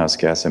global greenhouse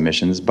gas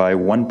emissions by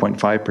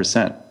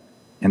 1.5%,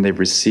 and they've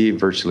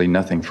received virtually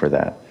nothing for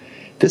that.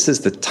 This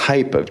is the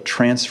type of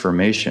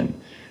transformation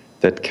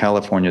that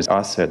California's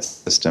offset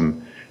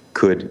system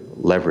could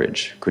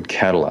leverage, could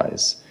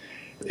catalyze.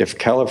 If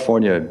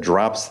California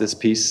drops this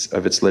piece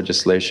of its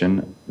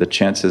legislation, the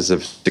chances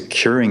of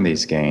securing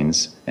these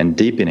gains and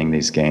deepening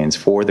these gains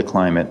for the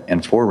climate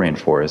and for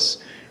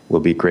rainforests will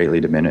be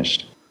greatly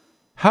diminished.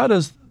 How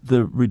does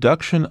the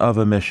reduction of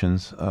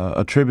emissions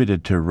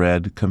attributed to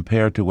RED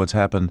compare to what's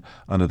happened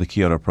under the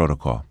Kyoto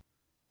Protocol?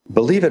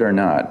 Believe it or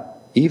not,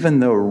 even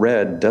though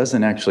RED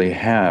doesn't actually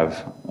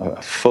have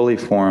a fully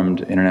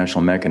formed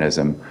international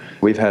mechanism,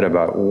 we've had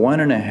about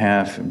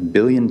 1.5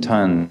 billion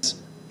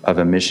tons of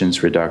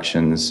emissions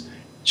reductions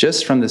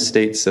just from the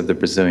states of the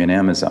Brazilian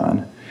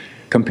Amazon,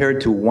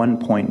 compared to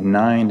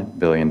 1.9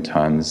 billion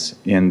tons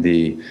in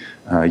the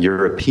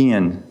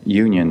European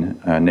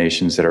Union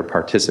nations that are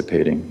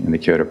participating in the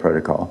Kyoto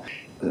Protocol.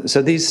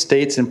 So these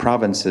states and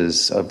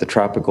provinces of the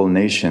tropical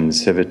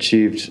nations have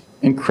achieved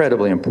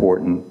incredibly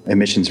important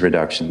emissions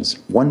reductions.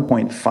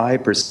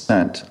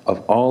 1.5% of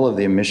all of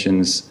the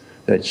emissions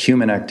that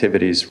human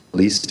activities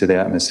release to the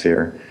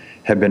atmosphere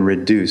have been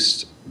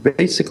reduced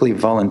basically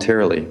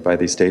voluntarily by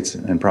these states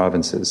and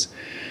provinces.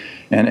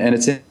 And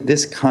it's in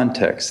this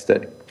context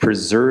that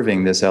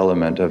preserving this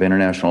element of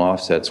international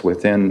offsets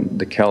within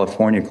the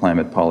California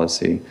climate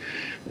policy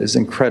is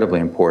incredibly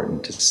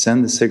important to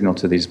send the signal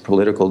to these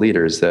political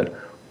leaders that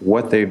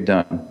what they've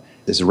done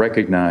is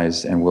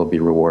recognized and will be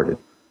rewarded.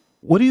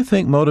 What do you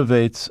think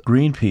motivates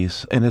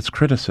Greenpeace in its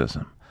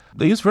criticism?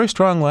 They use very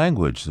strong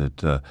language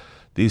that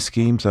these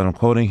schemes that I'm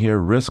quoting here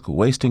risk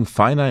wasting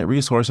finite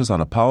resources on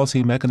a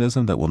policy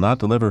mechanism that will not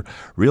deliver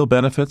real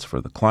benefits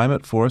for the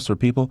climate, forests, or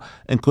people,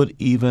 and could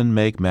even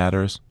make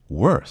matters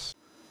worse.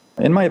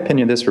 In my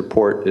opinion, this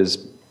report is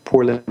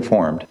poorly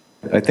informed.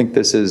 I think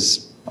this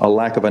is a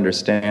lack of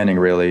understanding,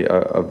 really,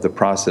 of the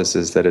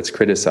processes that it's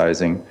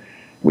criticizing.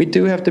 We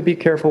do have to be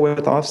careful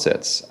with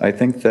offsets. I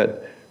think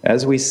that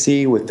as we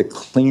see with the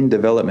clean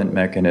development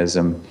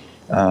mechanism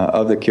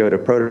of the Kyoto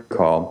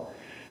Protocol,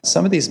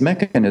 some of these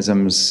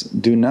mechanisms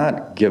do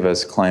not give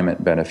us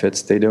climate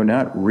benefits. They do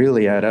not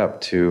really add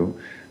up to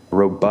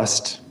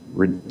robust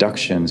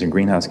reductions in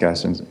greenhouse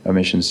gas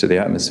emissions to the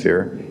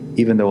atmosphere,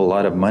 even though a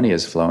lot of money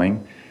is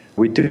flowing.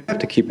 We do have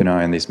to keep an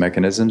eye on these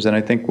mechanisms, and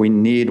I think we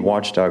need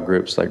watchdog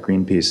groups like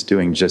Greenpeace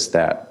doing just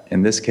that.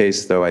 In this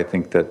case, though, I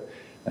think that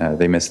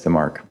they missed the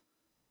mark.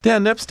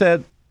 Dan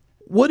Nepstad,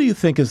 what do you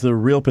think is the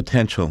real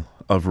potential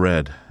of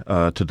REDD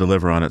to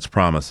deliver on its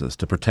promises,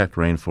 to protect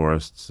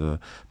rainforests,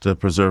 to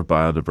preserve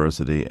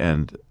biodiversity,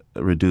 and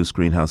reduce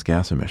greenhouse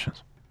gas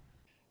emissions?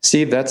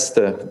 Steve, that's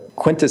the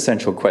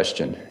quintessential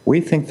question.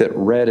 We think that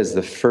REDD is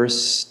the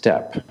first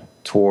step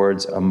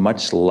towards a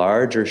much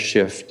larger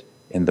shift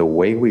in the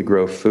way we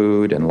grow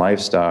food and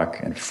livestock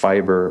and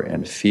fiber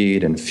and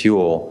feed and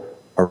fuel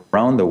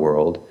around the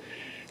world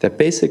that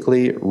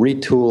basically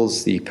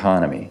retools the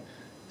economy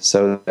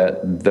so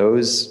that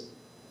those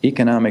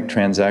economic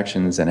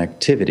transactions and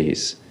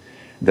activities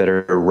that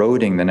are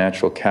eroding the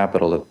natural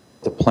capital of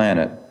the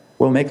planet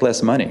will make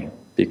less money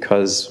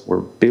because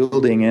we're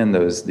building in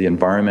the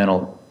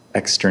environmental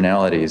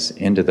externalities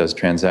into those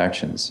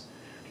transactions.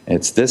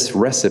 It's this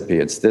recipe,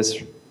 it's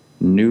this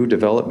new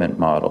development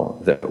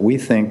model that we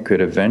think could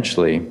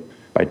eventually,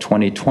 by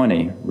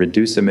 2020,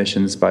 reduce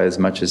emissions by as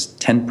much as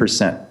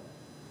 10%.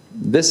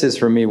 This is,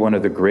 for me, one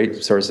of the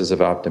great sources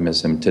of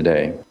optimism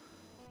today.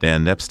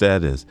 Dan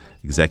Nepstad is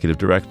Executive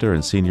Director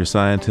and Senior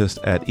Scientist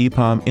at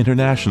EPOM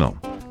International,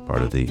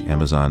 part of the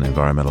Amazon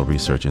Environmental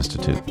Research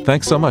Institute.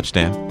 Thanks so much,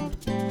 Dan.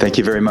 Thank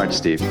you very much,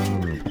 Steve.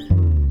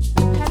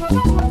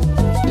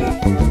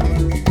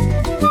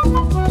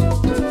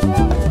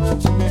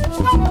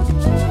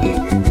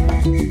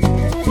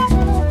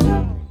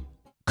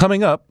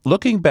 Coming up,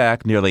 looking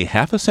back nearly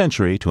half a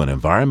century to an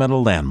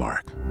environmental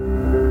landmark.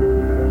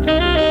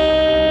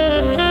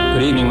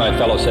 Good evening, my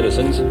fellow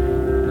citizens. The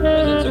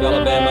presence of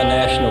Alabama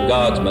National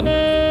Guardsmen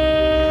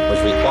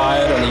was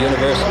required on the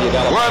University of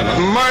Alabama. What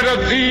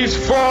murdered these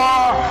 4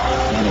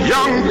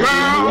 young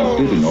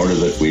girls? In order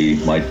that we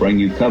might bring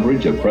you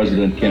coverage of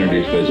President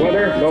Kennedy's visit.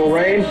 Weather, no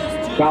rain,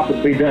 stop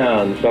it be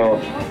done.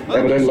 So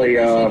evidently,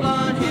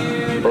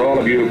 for all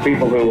of you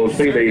people who will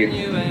see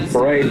the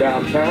parade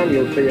downtown,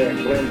 you'll see a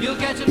glimpse.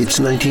 It's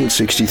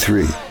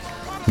 1963.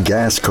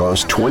 Gas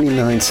costs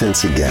 29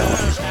 cents a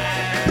gallon.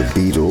 The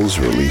Beatles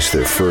released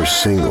their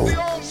first single,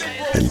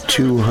 and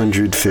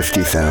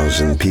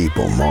 250,000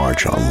 people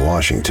march on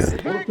Washington.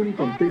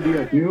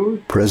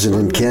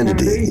 President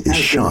Kennedy is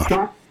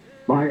shot.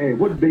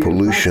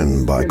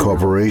 Pollution by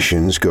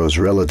corporations goes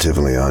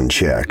relatively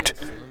unchecked,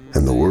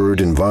 and the word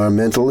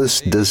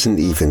environmentalist doesn't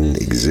even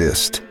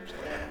exist.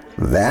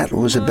 That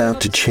was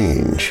about to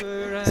change,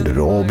 and it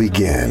all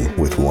began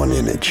with one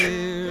image.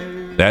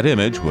 That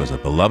image was a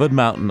beloved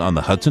mountain on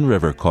the Hudson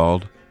River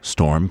called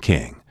Storm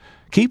King.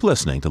 Keep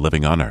listening to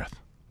Living on Earth.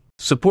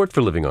 Support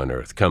for Living on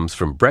Earth comes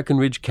from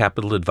Breckenridge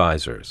Capital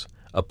Advisors,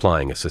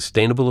 applying a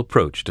sustainable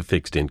approach to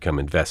fixed income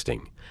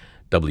investing.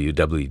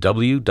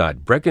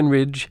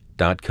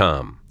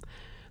 www.breckenridge.com.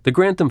 The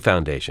Grantham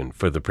Foundation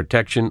for the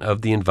Protection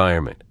of the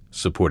Environment,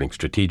 supporting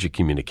strategic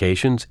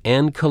communications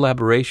and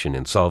collaboration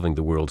in solving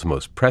the world's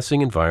most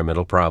pressing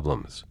environmental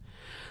problems.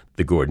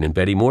 The Gordon and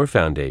Betty Moore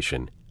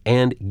Foundation,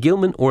 and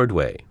Gilman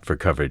Ordway for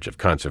coverage of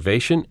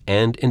conservation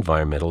and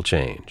environmental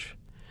change.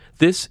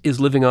 This is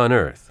Living on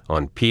Earth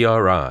on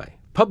PRI,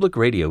 Public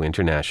Radio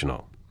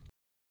International.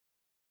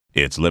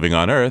 It's Living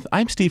on Earth.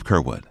 I'm Steve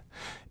Curwood.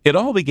 It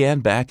all began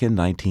back in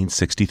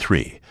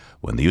 1963,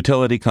 when the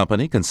utility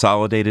company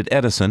Consolidated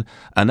Edison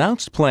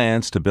announced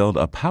plans to build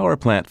a power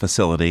plant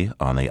facility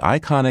on the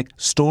iconic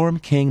Storm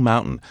King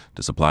Mountain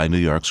to supply New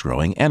York's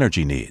growing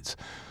energy needs.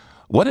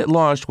 What it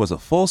launched was a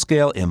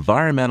full-scale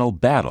environmental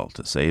battle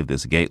to save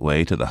this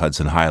gateway to the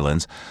Hudson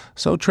Highlands,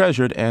 so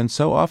treasured and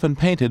so often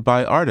painted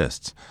by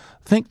artists.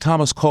 Think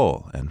Thomas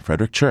Cole and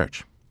Frederick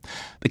Church.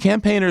 The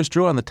campaigners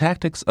drew on the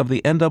tactics of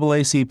the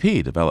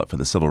NAACP developed for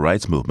the civil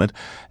rights movement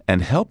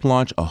and helped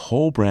launch a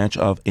whole branch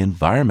of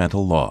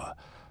environmental law.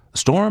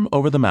 Storm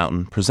Over the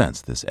Mountain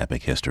presents this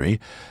epic history.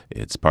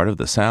 It's part of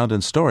the Sound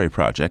and Story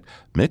Project,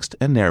 mixed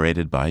and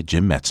narrated by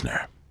Jim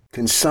Metzner.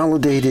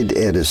 Consolidated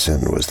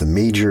Edison was the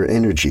major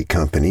energy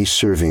company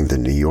serving the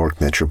New York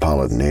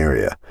metropolitan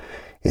area.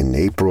 In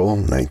April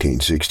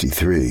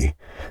 1963,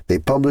 they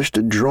published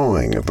a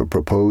drawing of a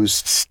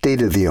proposed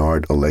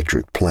state-of-the-art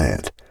electric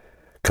plant.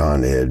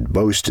 Con Ed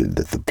boasted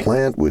that the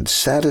plant would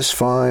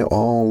satisfy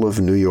all of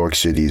New York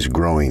City's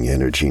growing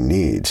energy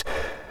needs.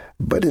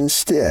 But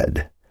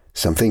instead,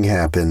 something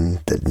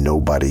happened that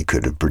nobody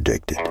could have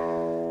predicted.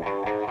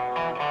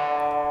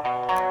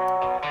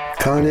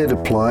 Con Ed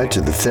applied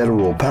to the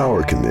Federal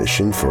Power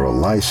Commission for a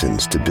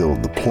license to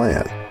build the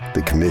plant.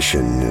 The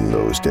commission in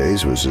those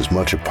days was as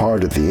much a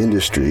part of the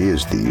industry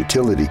as the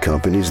utility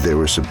companies they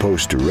were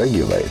supposed to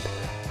regulate.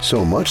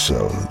 So much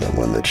so that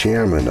when the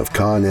chairman of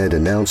Con Ed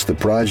announced the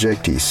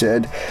project, he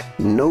said,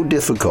 "No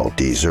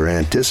difficulties are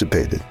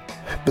anticipated."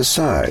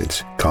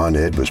 Besides, Con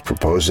Ed was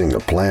proposing a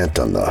plant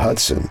on the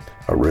Hudson,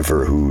 a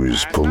river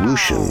whose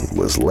pollution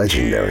was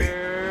legendary.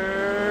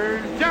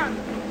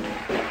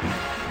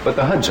 But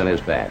the Hudson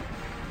is bad.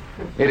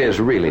 It is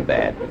really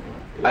bad.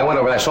 I went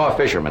over, I saw a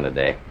fisherman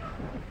today.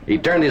 He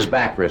turned his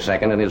back for a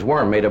second and his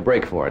worm made a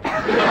break for it.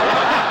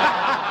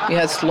 You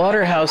had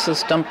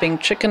slaughterhouses dumping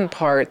chicken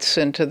parts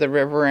into the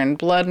river and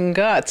blood and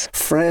guts.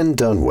 Fran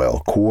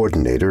Dunwell,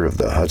 coordinator of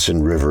the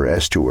Hudson River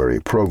Estuary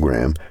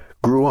Program,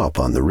 grew up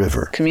on the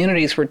river.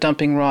 Communities were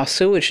dumping raw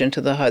sewage into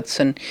the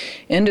Hudson.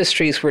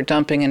 Industries were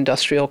dumping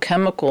industrial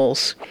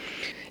chemicals.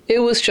 It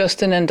was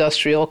just an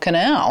industrial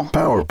canal.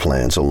 Power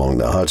plants along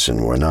the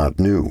Hudson were not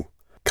new.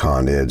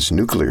 Con Ed's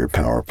nuclear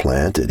power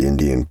plant at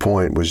Indian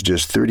Point was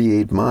just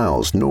 38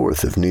 miles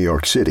north of New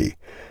York City.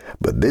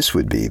 But this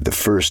would be the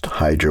first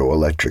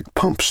hydroelectric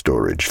pump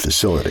storage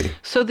facility.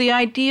 So the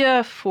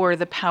idea for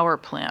the power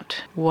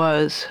plant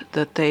was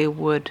that they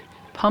would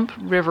pump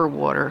river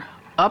water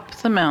up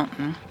the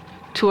mountain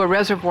to a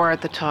reservoir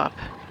at the top.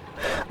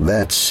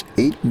 That's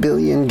 8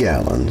 billion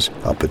gallons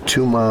up a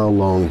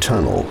 2-mile-long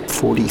tunnel,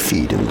 40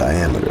 feet in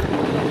diameter.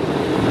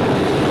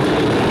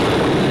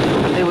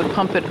 They would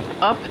pump it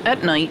up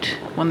at night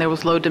when there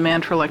was low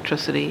demand for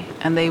electricity,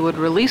 and they would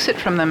release it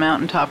from the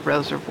mountaintop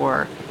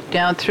reservoir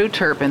down through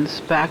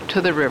turbines back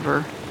to the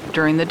river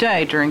during the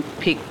day, during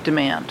peak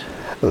demand.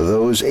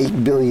 Those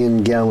 8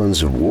 billion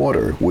gallons of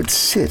water would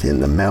sit in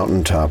the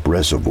mountaintop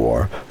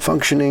reservoir,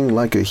 functioning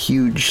like a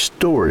huge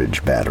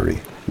storage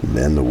battery.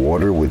 Then the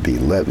water would be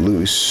let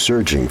loose,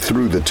 surging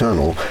through the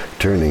tunnel,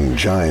 turning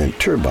giant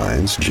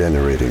turbines,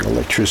 generating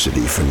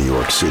electricity for New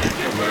York City.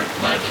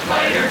 Much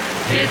lighter.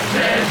 It's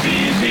as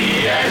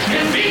easy as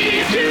can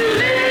be to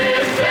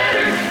live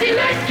better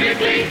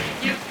electrically.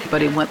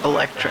 But he went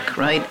electric,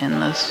 right? In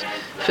the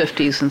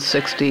 50s and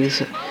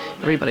 60s,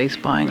 everybody's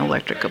buying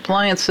electric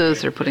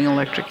appliances. They're putting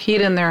electric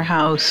heat in their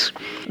house.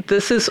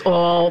 This is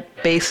all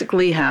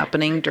basically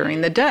happening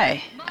during the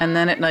day. And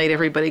then at night,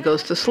 everybody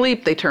goes to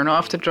sleep. They turn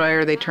off the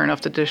dryer. They turn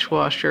off the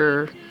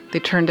dishwasher. They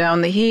turn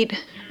down the heat.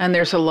 And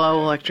there's a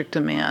low electric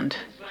demand.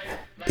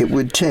 It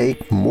would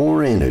take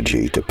more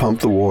energy to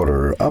pump the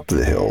water up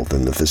the hill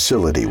than the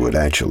facility would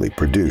actually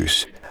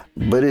produce.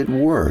 But it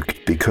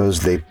worked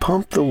because they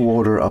pumped the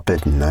water up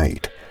at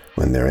night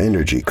when their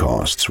energy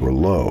costs were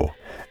low.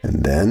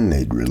 And then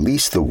they'd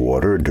release the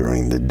water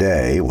during the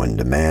day when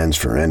demands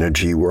for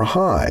energy were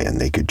high and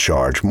they could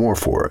charge more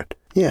for it.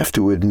 You have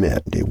to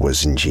admit, it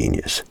was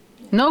ingenious.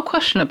 No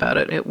question about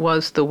it. It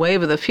was the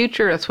wave of the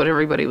future. That's what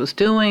everybody was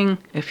doing.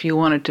 If you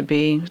wanted to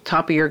be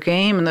top of your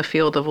game in the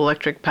field of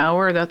electric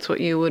power, that's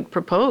what you would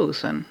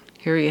propose. And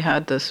here you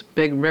had this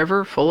big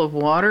river full of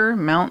water,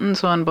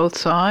 mountains on both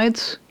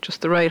sides,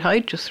 just the right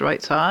height, just the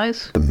right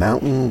size. The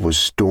mountain was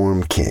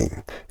Storm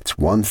King. It's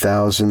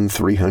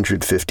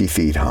 1,350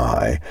 feet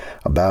high,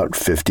 about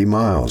 50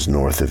 miles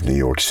north of New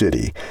York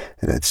City,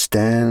 and it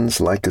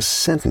stands like a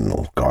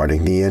sentinel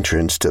guarding the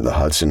entrance to the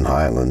Hudson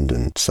Highland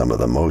and some of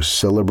the most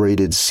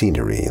celebrated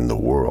scenery in the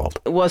world.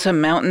 It was a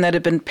mountain that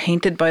had been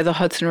painted by the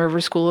Hudson River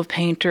School of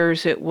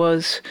Painters. It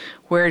was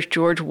where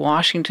George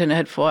Washington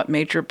had fought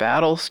major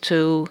battles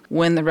to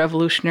win the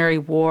Revolutionary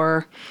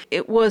War.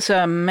 It was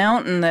a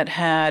mountain that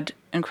had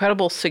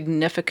incredible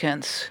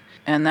significance,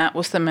 and that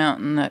was the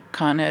mountain that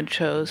Con Ed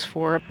chose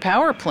for a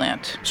power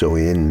plant. So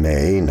in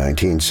May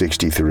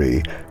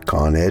 1963,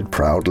 Con Ed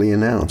proudly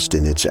announced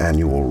in its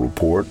annual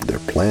report their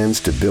plans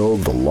to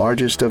build the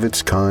largest of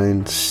its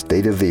kind,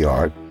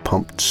 state-of-the-art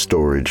pumped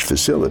storage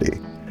facility.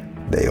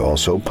 They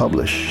also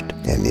published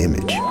an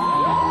image.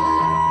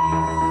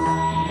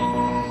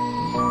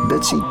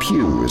 Betsy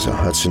Pugh is a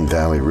Hudson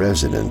Valley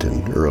resident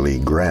and early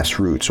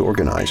grassroots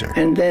organizer.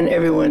 And then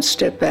everyone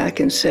stepped back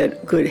and said,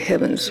 good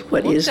heavens,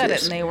 what is Looked at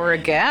this? it and they were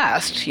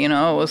aghast, It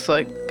was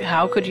like,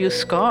 how could you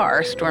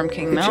scar Storm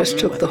King Mountain? It just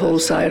took the whole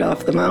side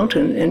off the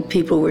mountain, and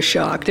people were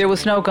shocked. There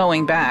was no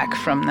going back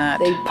from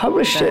that. They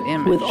published it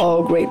image with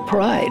all great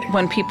pride.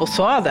 When people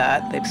saw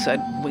that, they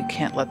said, we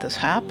can't let this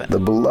happen. The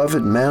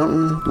beloved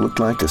mountain looked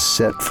like a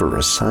set for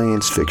a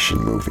science fiction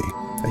movie.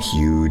 A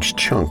huge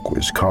chunk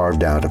was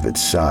carved out of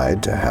its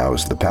side to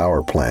house the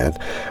power plant,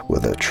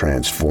 with a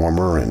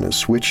transformer and a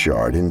switch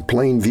yard in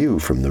plain view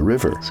from the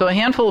river. So a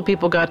handful of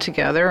people got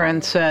together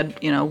and said,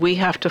 we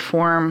have to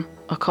form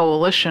a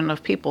coalition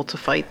of people to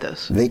fight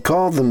this. They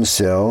called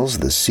themselves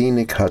the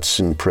Scenic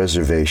Hudson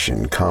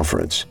Preservation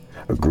Conference,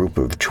 a group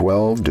of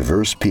 12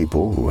 diverse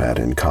people who had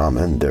in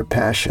common their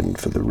passion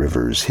for the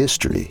river's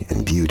history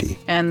and beauty.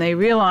 And they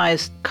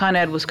realized Con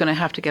Ed was going to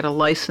have to get a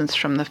license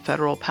from the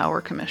Federal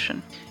Power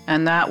Commission.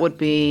 And that would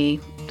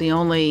be the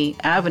only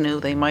avenue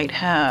they might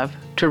have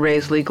to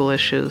raise legal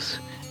issues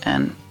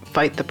and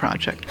fight the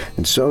project.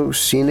 And so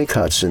Scenic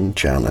Hudson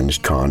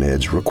challenged Con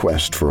Ed's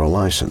request for a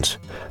license.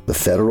 The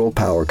Federal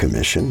Power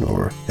Commission,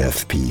 or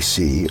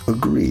FPC,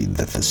 agreed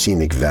that the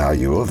scenic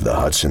value of the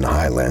Hudson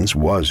Highlands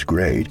was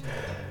great.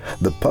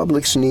 The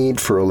public's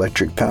need for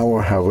electric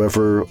power,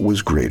 however,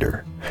 was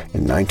greater.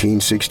 In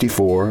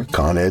 1964,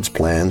 Con Ed's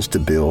plans to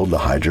build the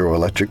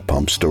hydroelectric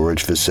pump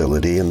storage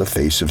facility in the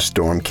face of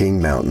Storm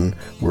King Mountain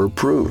were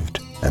approved,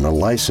 and a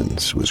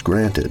license was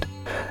granted.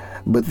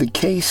 But the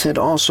case had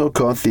also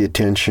caught the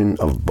attention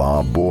of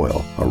Bob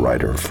Boyle, a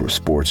writer for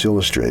Sports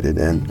Illustrated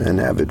and an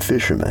avid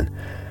fisherman.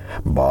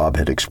 Bob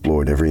had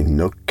explored every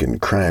nook and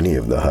cranny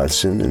of the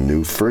Hudson and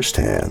knew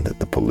firsthand that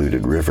the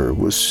polluted river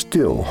was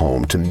still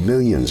home to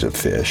millions of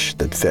fish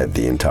that fed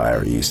the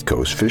entire East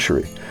Coast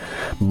fishery.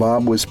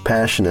 Bob was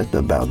passionate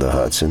about the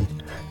Hudson,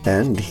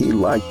 and he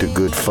liked a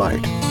good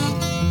fight.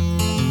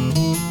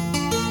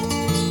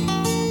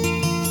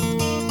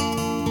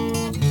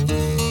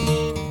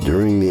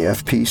 During the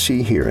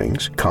FPC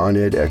hearings, Con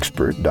Ed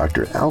expert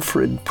Dr.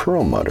 Alfred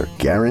Perlmutter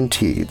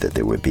guaranteed that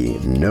there would be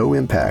no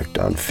impact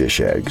on fish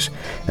eggs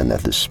and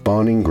that the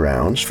spawning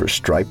grounds for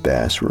striped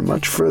bass were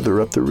much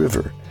further up the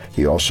river.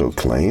 He also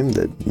claimed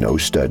that no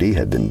study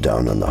had been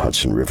done on the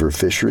Hudson River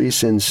fishery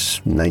since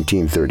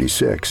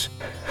 1936.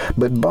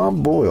 But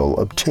Bob Boyle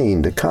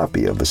obtained a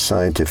copy of a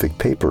scientific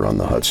paper on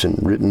the Hudson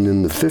written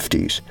in the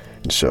 50s,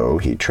 and so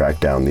he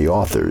tracked down the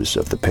authors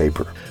of the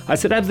paper. I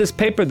said, I have this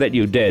paper that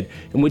you did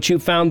in which you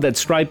found that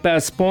striped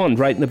bass spawned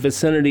right in the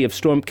vicinity of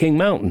Storm King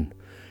Mountain.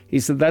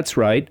 He said, that's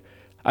right.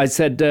 I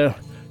said,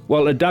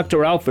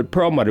 Dr. Alfred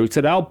Perlmutter. He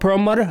said, Al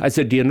Perlmutter? I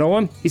said, do you know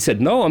him? He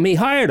said, know him. He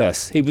hired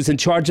us. He was in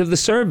charge of the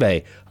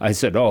survey. I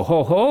said, oh,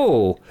 ho,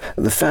 ho.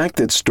 The fact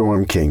that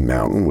Storm King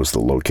Mountain was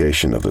the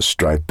location of a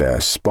striped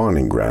bass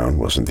spawning ground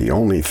wasn't the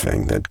only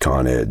thing that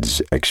Con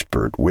Ed's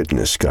expert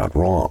witness got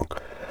wrong.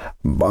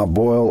 Bob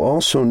Boyle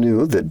also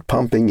knew that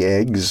pumping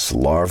eggs,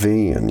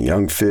 larvae, and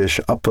young fish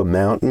up a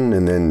mountain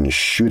and then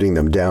shooting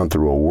them down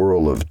through a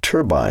whirl of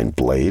turbine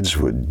blades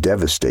would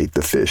devastate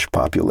the fish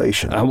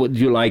population. How would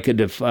you like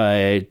it if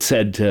I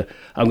said,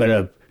 I'm going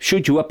to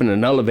shoot you up in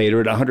an elevator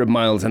at 100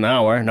 miles an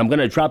hour, and I'm going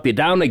to drop you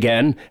down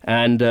again,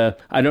 and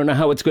I don't know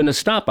how it's going to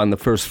stop on the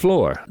first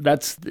floor.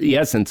 That's the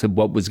essence of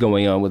what was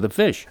going on with the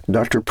fish.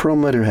 Dr.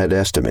 Perlmutter had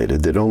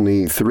estimated that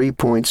only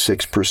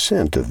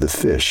 3.6% of the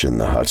fish in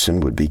the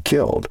Hudson would be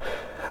killed,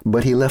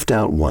 but he left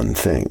out one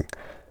thing.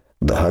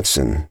 The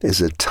Hudson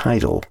is a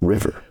tidal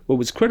river. What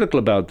was critical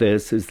about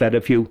this is that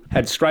if you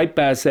had striped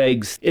bass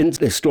eggs in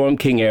the Storm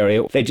King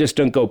area, they just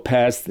don't go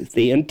past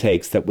the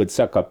intakes that would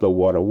suck up the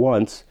water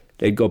once.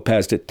 They'd go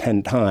past it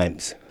 10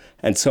 times.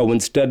 And so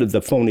instead of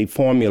the phony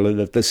formula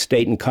that the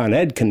state and Con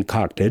Ed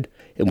concocted,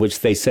 in which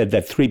they said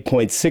that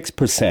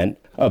 3.6%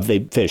 of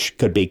the fish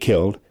could be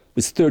killed,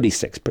 was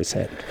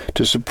 36%.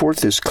 To support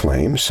this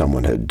claim,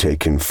 someone had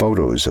taken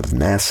photos of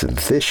massive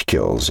fish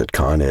kills at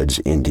Con Ed's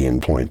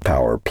Indian Point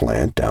power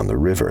plant down the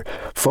river,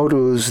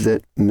 photos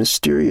that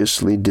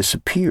mysteriously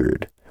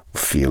disappeared.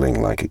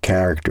 Feeling like a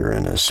character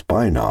in a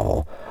spy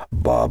novel,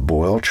 Bob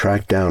Boyle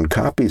tracked down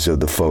copies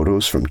of the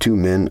photos from two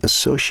men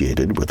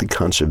associated with the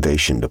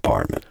Conservation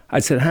Department. I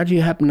said, how do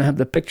you happen to have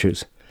the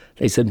pictures?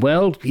 They said,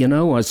 well,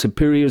 our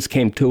superiors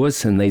came to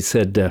us and they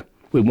said,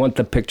 we want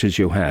the pictures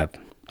you have.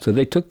 So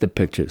they took the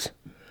pictures.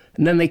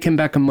 And then they came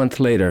back a month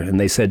later and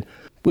they said,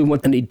 we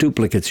want any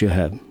duplicates you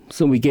have.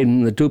 So we gave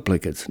them the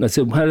duplicates. And I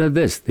said, how did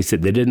this? They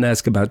said they didn't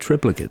ask about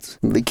triplicates.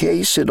 The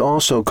case had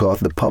also caught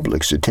the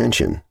public's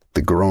attention.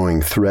 The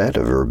growing threat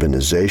of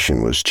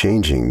urbanization was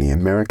changing the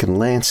American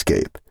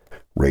landscape.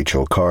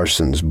 Rachel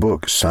Carson's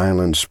book,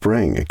 Silent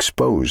Spring,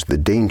 exposed the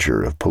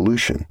danger of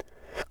pollution.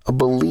 A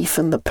belief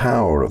in the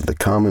power of the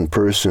common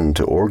person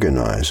to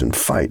organize and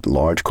fight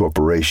large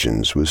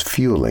corporations was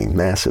fueling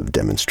massive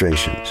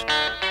demonstrations.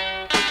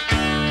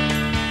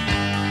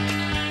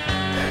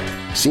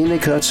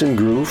 Scenic Hudson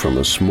grew from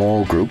a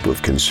small group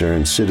of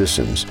concerned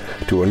citizens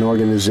to an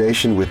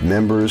organization with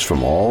members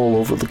from all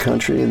over the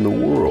country and the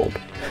world.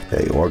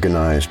 They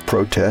organized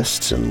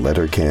protests and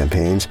letter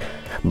campaigns,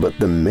 but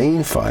the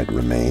main fight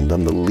remained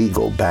on the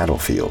legal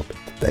battlefield.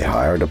 They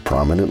hired a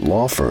prominent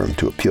law firm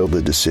to appeal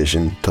the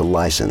decision to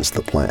license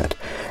the plant.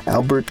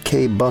 Albert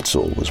K.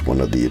 Butzel was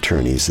one of the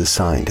attorneys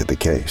assigned to the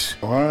case.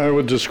 I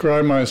would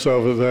describe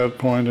myself at that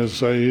point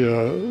as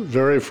a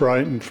very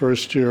frightened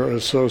first-year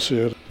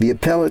associate. The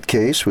appellate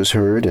case was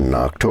heard in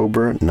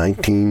October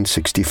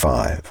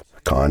 1965.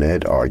 Con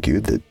Ed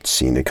argued that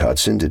Scenic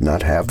Hudson did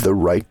not have the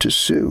right to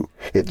sue.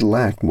 It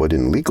lacked what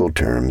in legal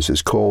terms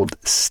is called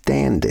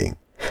standing.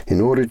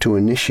 In order to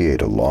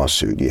initiate a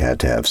lawsuit, you had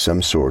to have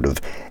some sort of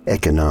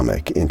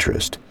economic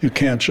interest. You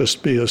can't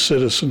just be a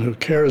citizen who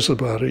cares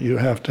about it. You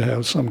have to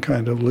have some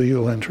kind of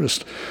legal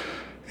interest.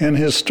 And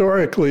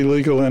historically,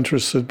 legal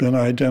interests had been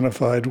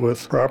identified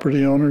with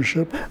property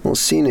ownership. Well,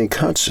 Scenic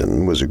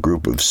Hudson was a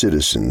group of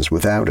citizens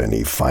without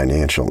any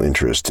financial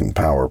interest in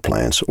power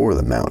plants or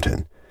the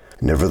mountain.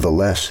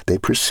 Nevertheless, they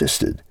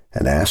persisted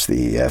and asked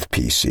the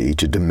FPC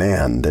to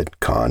demand that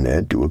Con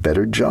Ed do a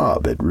better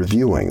job at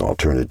reviewing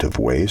alternative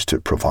ways to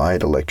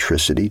provide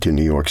electricity to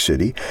New York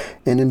City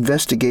and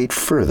investigate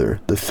further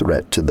the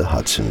threat to the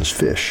Hudson's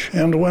fish.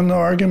 And when the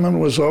argument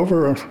was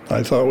over,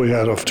 I thought we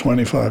had a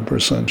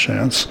 25%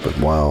 chance. But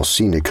while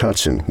Scenic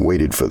Hudson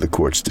waited for the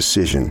court's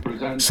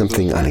decision,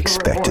 something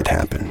unexpected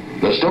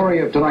happened. The story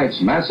of tonight's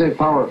massive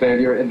power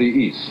failure in the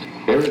East.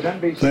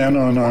 Then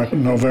on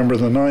November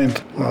the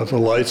 9th, the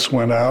lights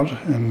went out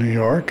in New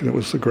York. It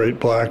was the great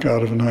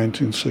blackout of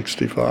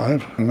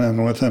 1965. And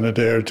then within a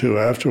day or two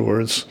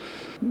afterwards,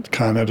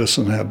 Con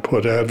Edison had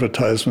put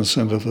advertisements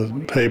into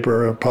the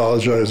paper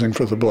apologizing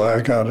for the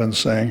blackout and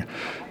saying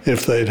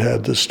if they'd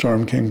had the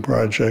Storm King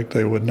project,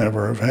 they would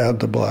never have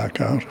had the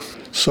blackout.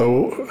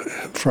 So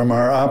from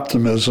our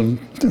optimism,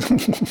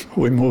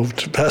 we moved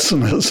to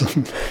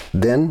pessimism.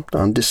 Then,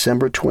 on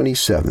December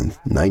 27,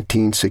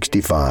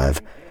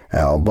 1965,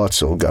 Al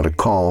Butzel got a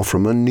call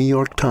from a New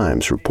York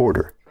Times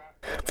reporter.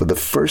 For the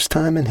first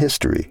time in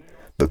history,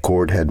 the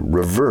court had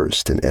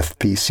reversed an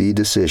FPC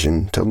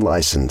decision to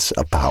license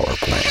a power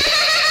plant.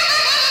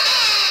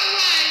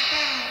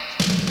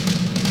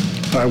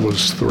 I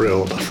was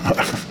thrilled.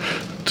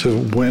 To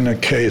win a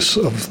case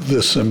of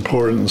this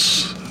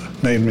importance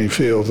made me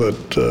feel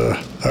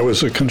that I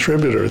was a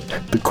contributor.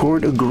 The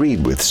court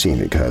agreed with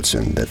Scenic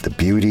Hudson that the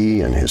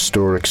beauty and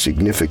historic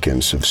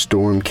significance of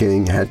Storm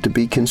King had to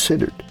be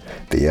considered.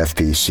 The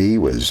FPC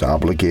was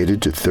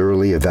obligated to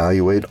thoroughly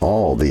evaluate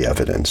all the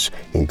evidence,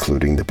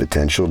 including the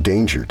potential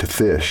danger to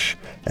fish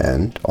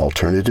and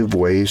alternative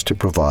ways to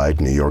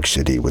provide New York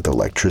City with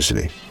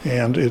electricity.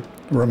 And it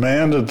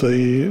remanded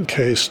the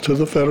case to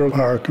the Federal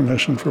Power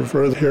Commission for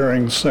further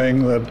hearings,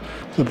 saying that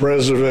the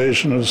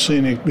preservation of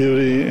scenic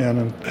beauty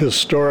and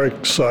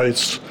historic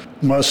sites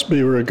must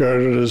be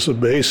regarded as a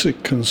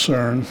basic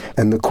concern.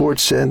 And the court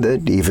said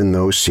that even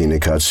though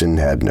Scenic Hudson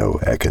had no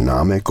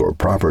economic or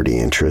property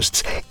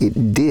interests,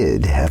 it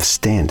did have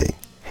standing.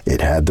 It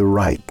had the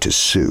right to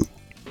sue.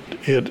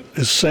 It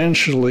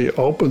essentially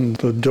opened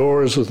the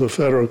doors of the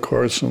federal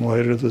courts and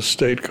later the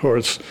state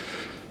courts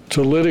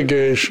to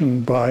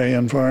litigation by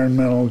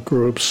environmental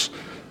groups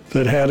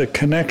that had a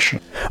connection.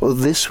 Well,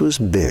 this was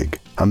big,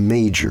 a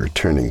major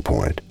turning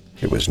point.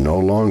 It was no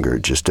longer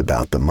just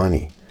about the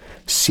money.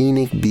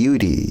 Scenic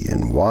beauty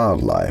and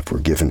wildlife were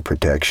given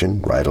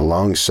protection right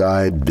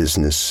alongside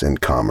business and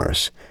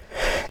commerce.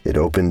 It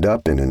opened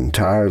up an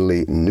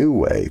entirely new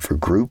way for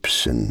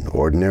groups and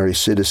ordinary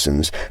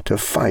citizens to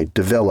fight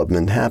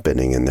development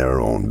happening in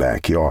their own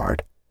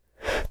backyard.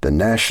 The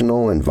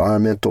National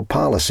Environmental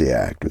Policy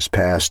Act was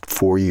passed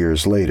 4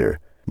 years later.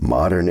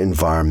 Modern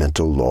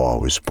environmental law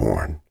was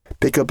born.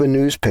 Pick up a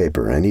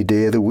newspaper any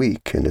day of the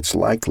week, and it's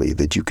likely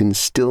that you can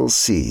still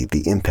see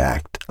the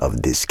impact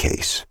of this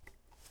case.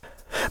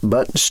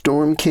 But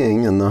Storm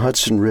King and the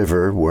Hudson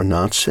River were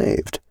not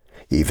saved.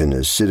 Even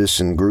as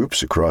citizen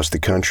groups across the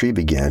country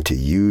began to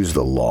use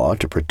the law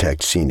to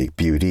protect scenic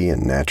beauty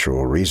and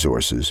natural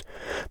resources,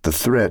 the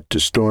threat to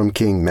Storm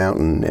King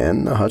Mountain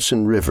and the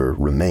Hudson River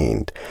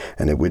remained,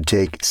 and it would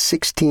take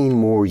 16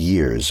 more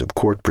years of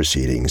court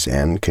proceedings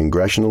and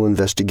congressional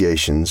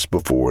investigations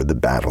before the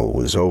battle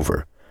was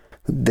over.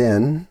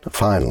 Then,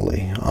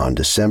 finally, on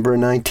December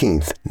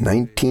 19,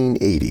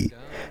 1980,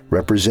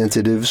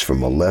 representatives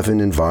from 11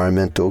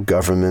 environmental,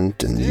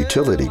 government, and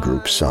utility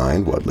groups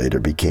signed what later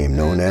became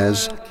known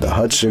as the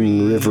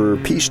Hudson River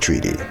Peace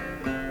Treaty.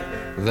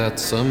 That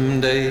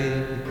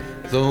someday,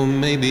 though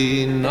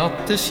maybe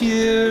not this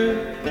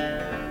year,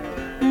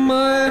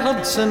 my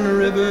Hudson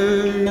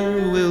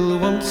River will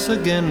once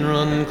again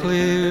run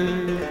clear.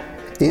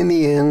 In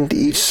the end,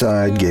 each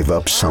side gave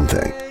up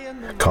something.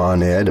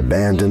 Con Ed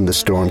abandoned the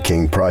Storm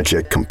King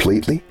project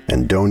completely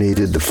and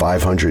donated the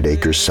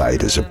 500-acre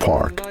site as a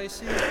park.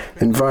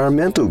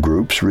 Environmental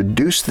groups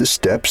reduced the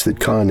steps that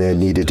Con Ed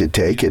needed to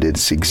take at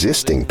its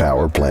existing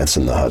power plants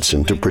in the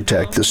Hudson to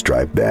protect the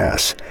striped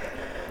bass.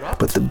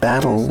 But the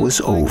battle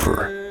was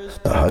over.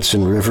 The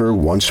Hudson River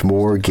once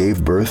more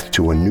gave birth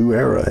to a new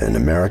era in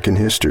American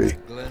history.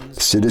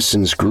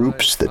 Citizens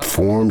groups that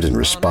formed in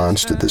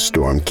response to the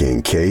Storm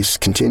King case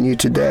continue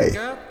today.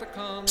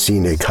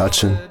 Scenic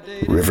Hudson,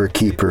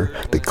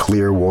 Riverkeeper, the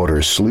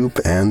Clearwater Sloop,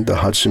 and the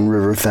Hudson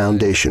River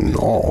Foundation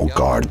all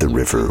guard the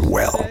river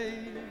well.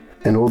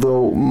 And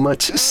although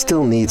much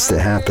still needs to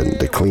happen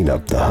to clean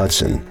up the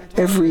Hudson,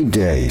 every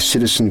day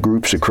citizen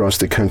groups across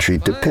the country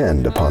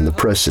depend upon the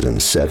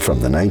precedents set from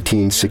the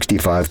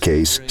 1965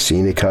 case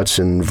Scenic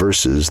Hudson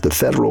versus the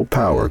Federal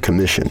Power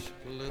Commission.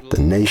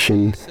 The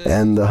nation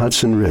and the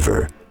Hudson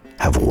River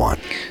have won.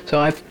 So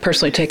I've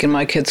personally taken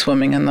my kids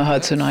swimming in the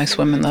Hudson. I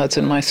swim in the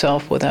Hudson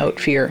myself without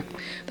fear.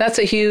 That's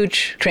a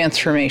huge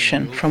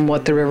transformation from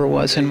what the river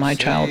was in my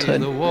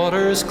childhood. The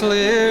water's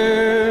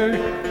clear,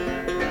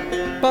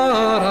 but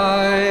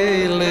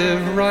I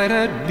live right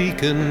at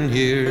Beacon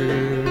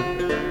here,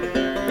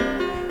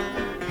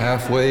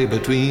 halfway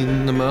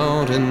between the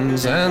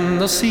mountains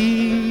and the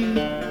sea.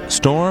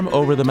 Storm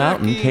Over the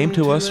Mountain came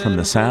to us from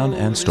the Sound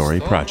and Story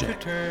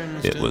Project.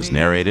 It was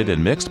narrated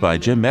and mixed by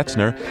Jim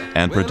Metzner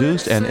and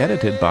produced and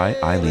edited by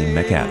Eileen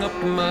McAdam.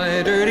 Up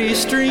my dirty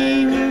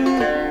stream,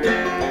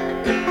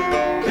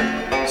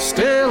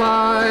 still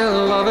I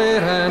love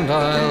it and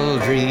I'll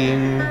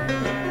dream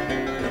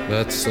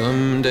that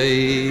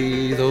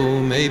someday, though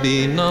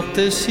maybe not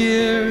this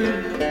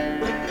year,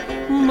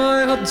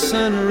 my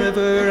Hudson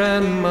River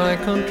and my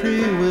country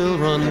will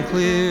run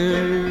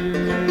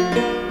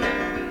clear.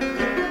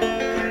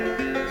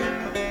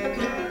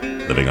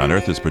 Living on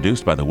Earth is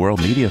produced by the World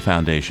Media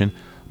Foundation.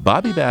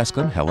 Bobby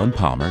Bascom, Helen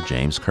Palmer,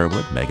 James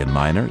Kerwood, Megan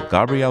Miner,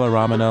 Gabriella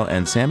Romano,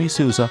 and Sammy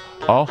Souza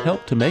all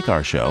helped to make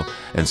our show,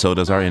 and so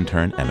does our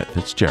intern, Emmett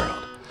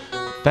Fitzgerald.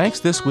 Thanks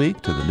this week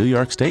to the New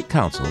York State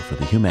Council for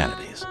the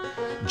Humanities.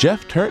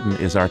 Jeff Turton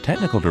is our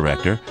technical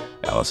director.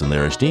 Allison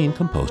Lirish-Dean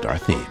composed our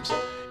themes.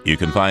 You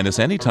can find us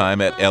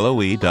anytime at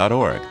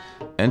LOE.org.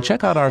 And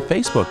check out our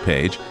Facebook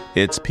page.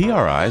 It's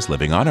PRI's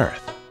Living on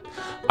Earth.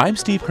 I'm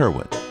Steve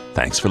Kerwood.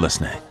 Thanks for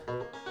listening.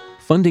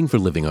 Funding for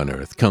Living on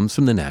Earth comes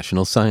from the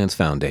National Science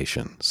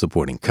Foundation,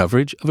 supporting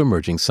coverage of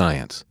emerging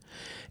science.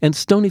 And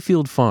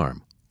Stonyfield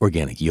Farm,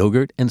 organic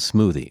yogurt and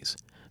smoothies.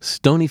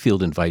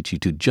 Stonyfield invites you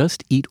to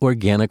just eat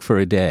organic for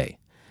a day.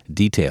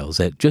 Details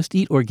at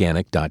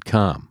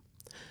justeatorganic.com.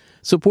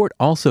 Support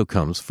also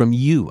comes from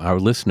you, our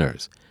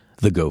listeners,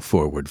 the Go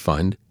Forward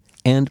Fund,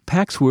 and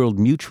Pax World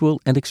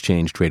Mutual and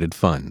Exchange Traded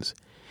Funds,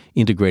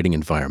 integrating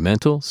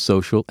environmental,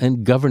 social,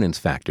 and governance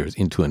factors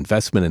into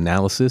investment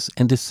analysis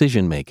and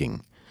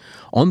decision-making.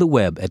 On the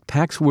web at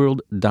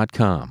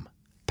paxworld.com.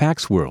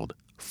 Pax World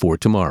for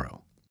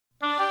tomorrow.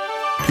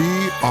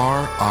 PRI,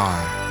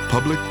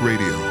 Public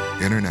Radio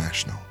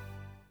International.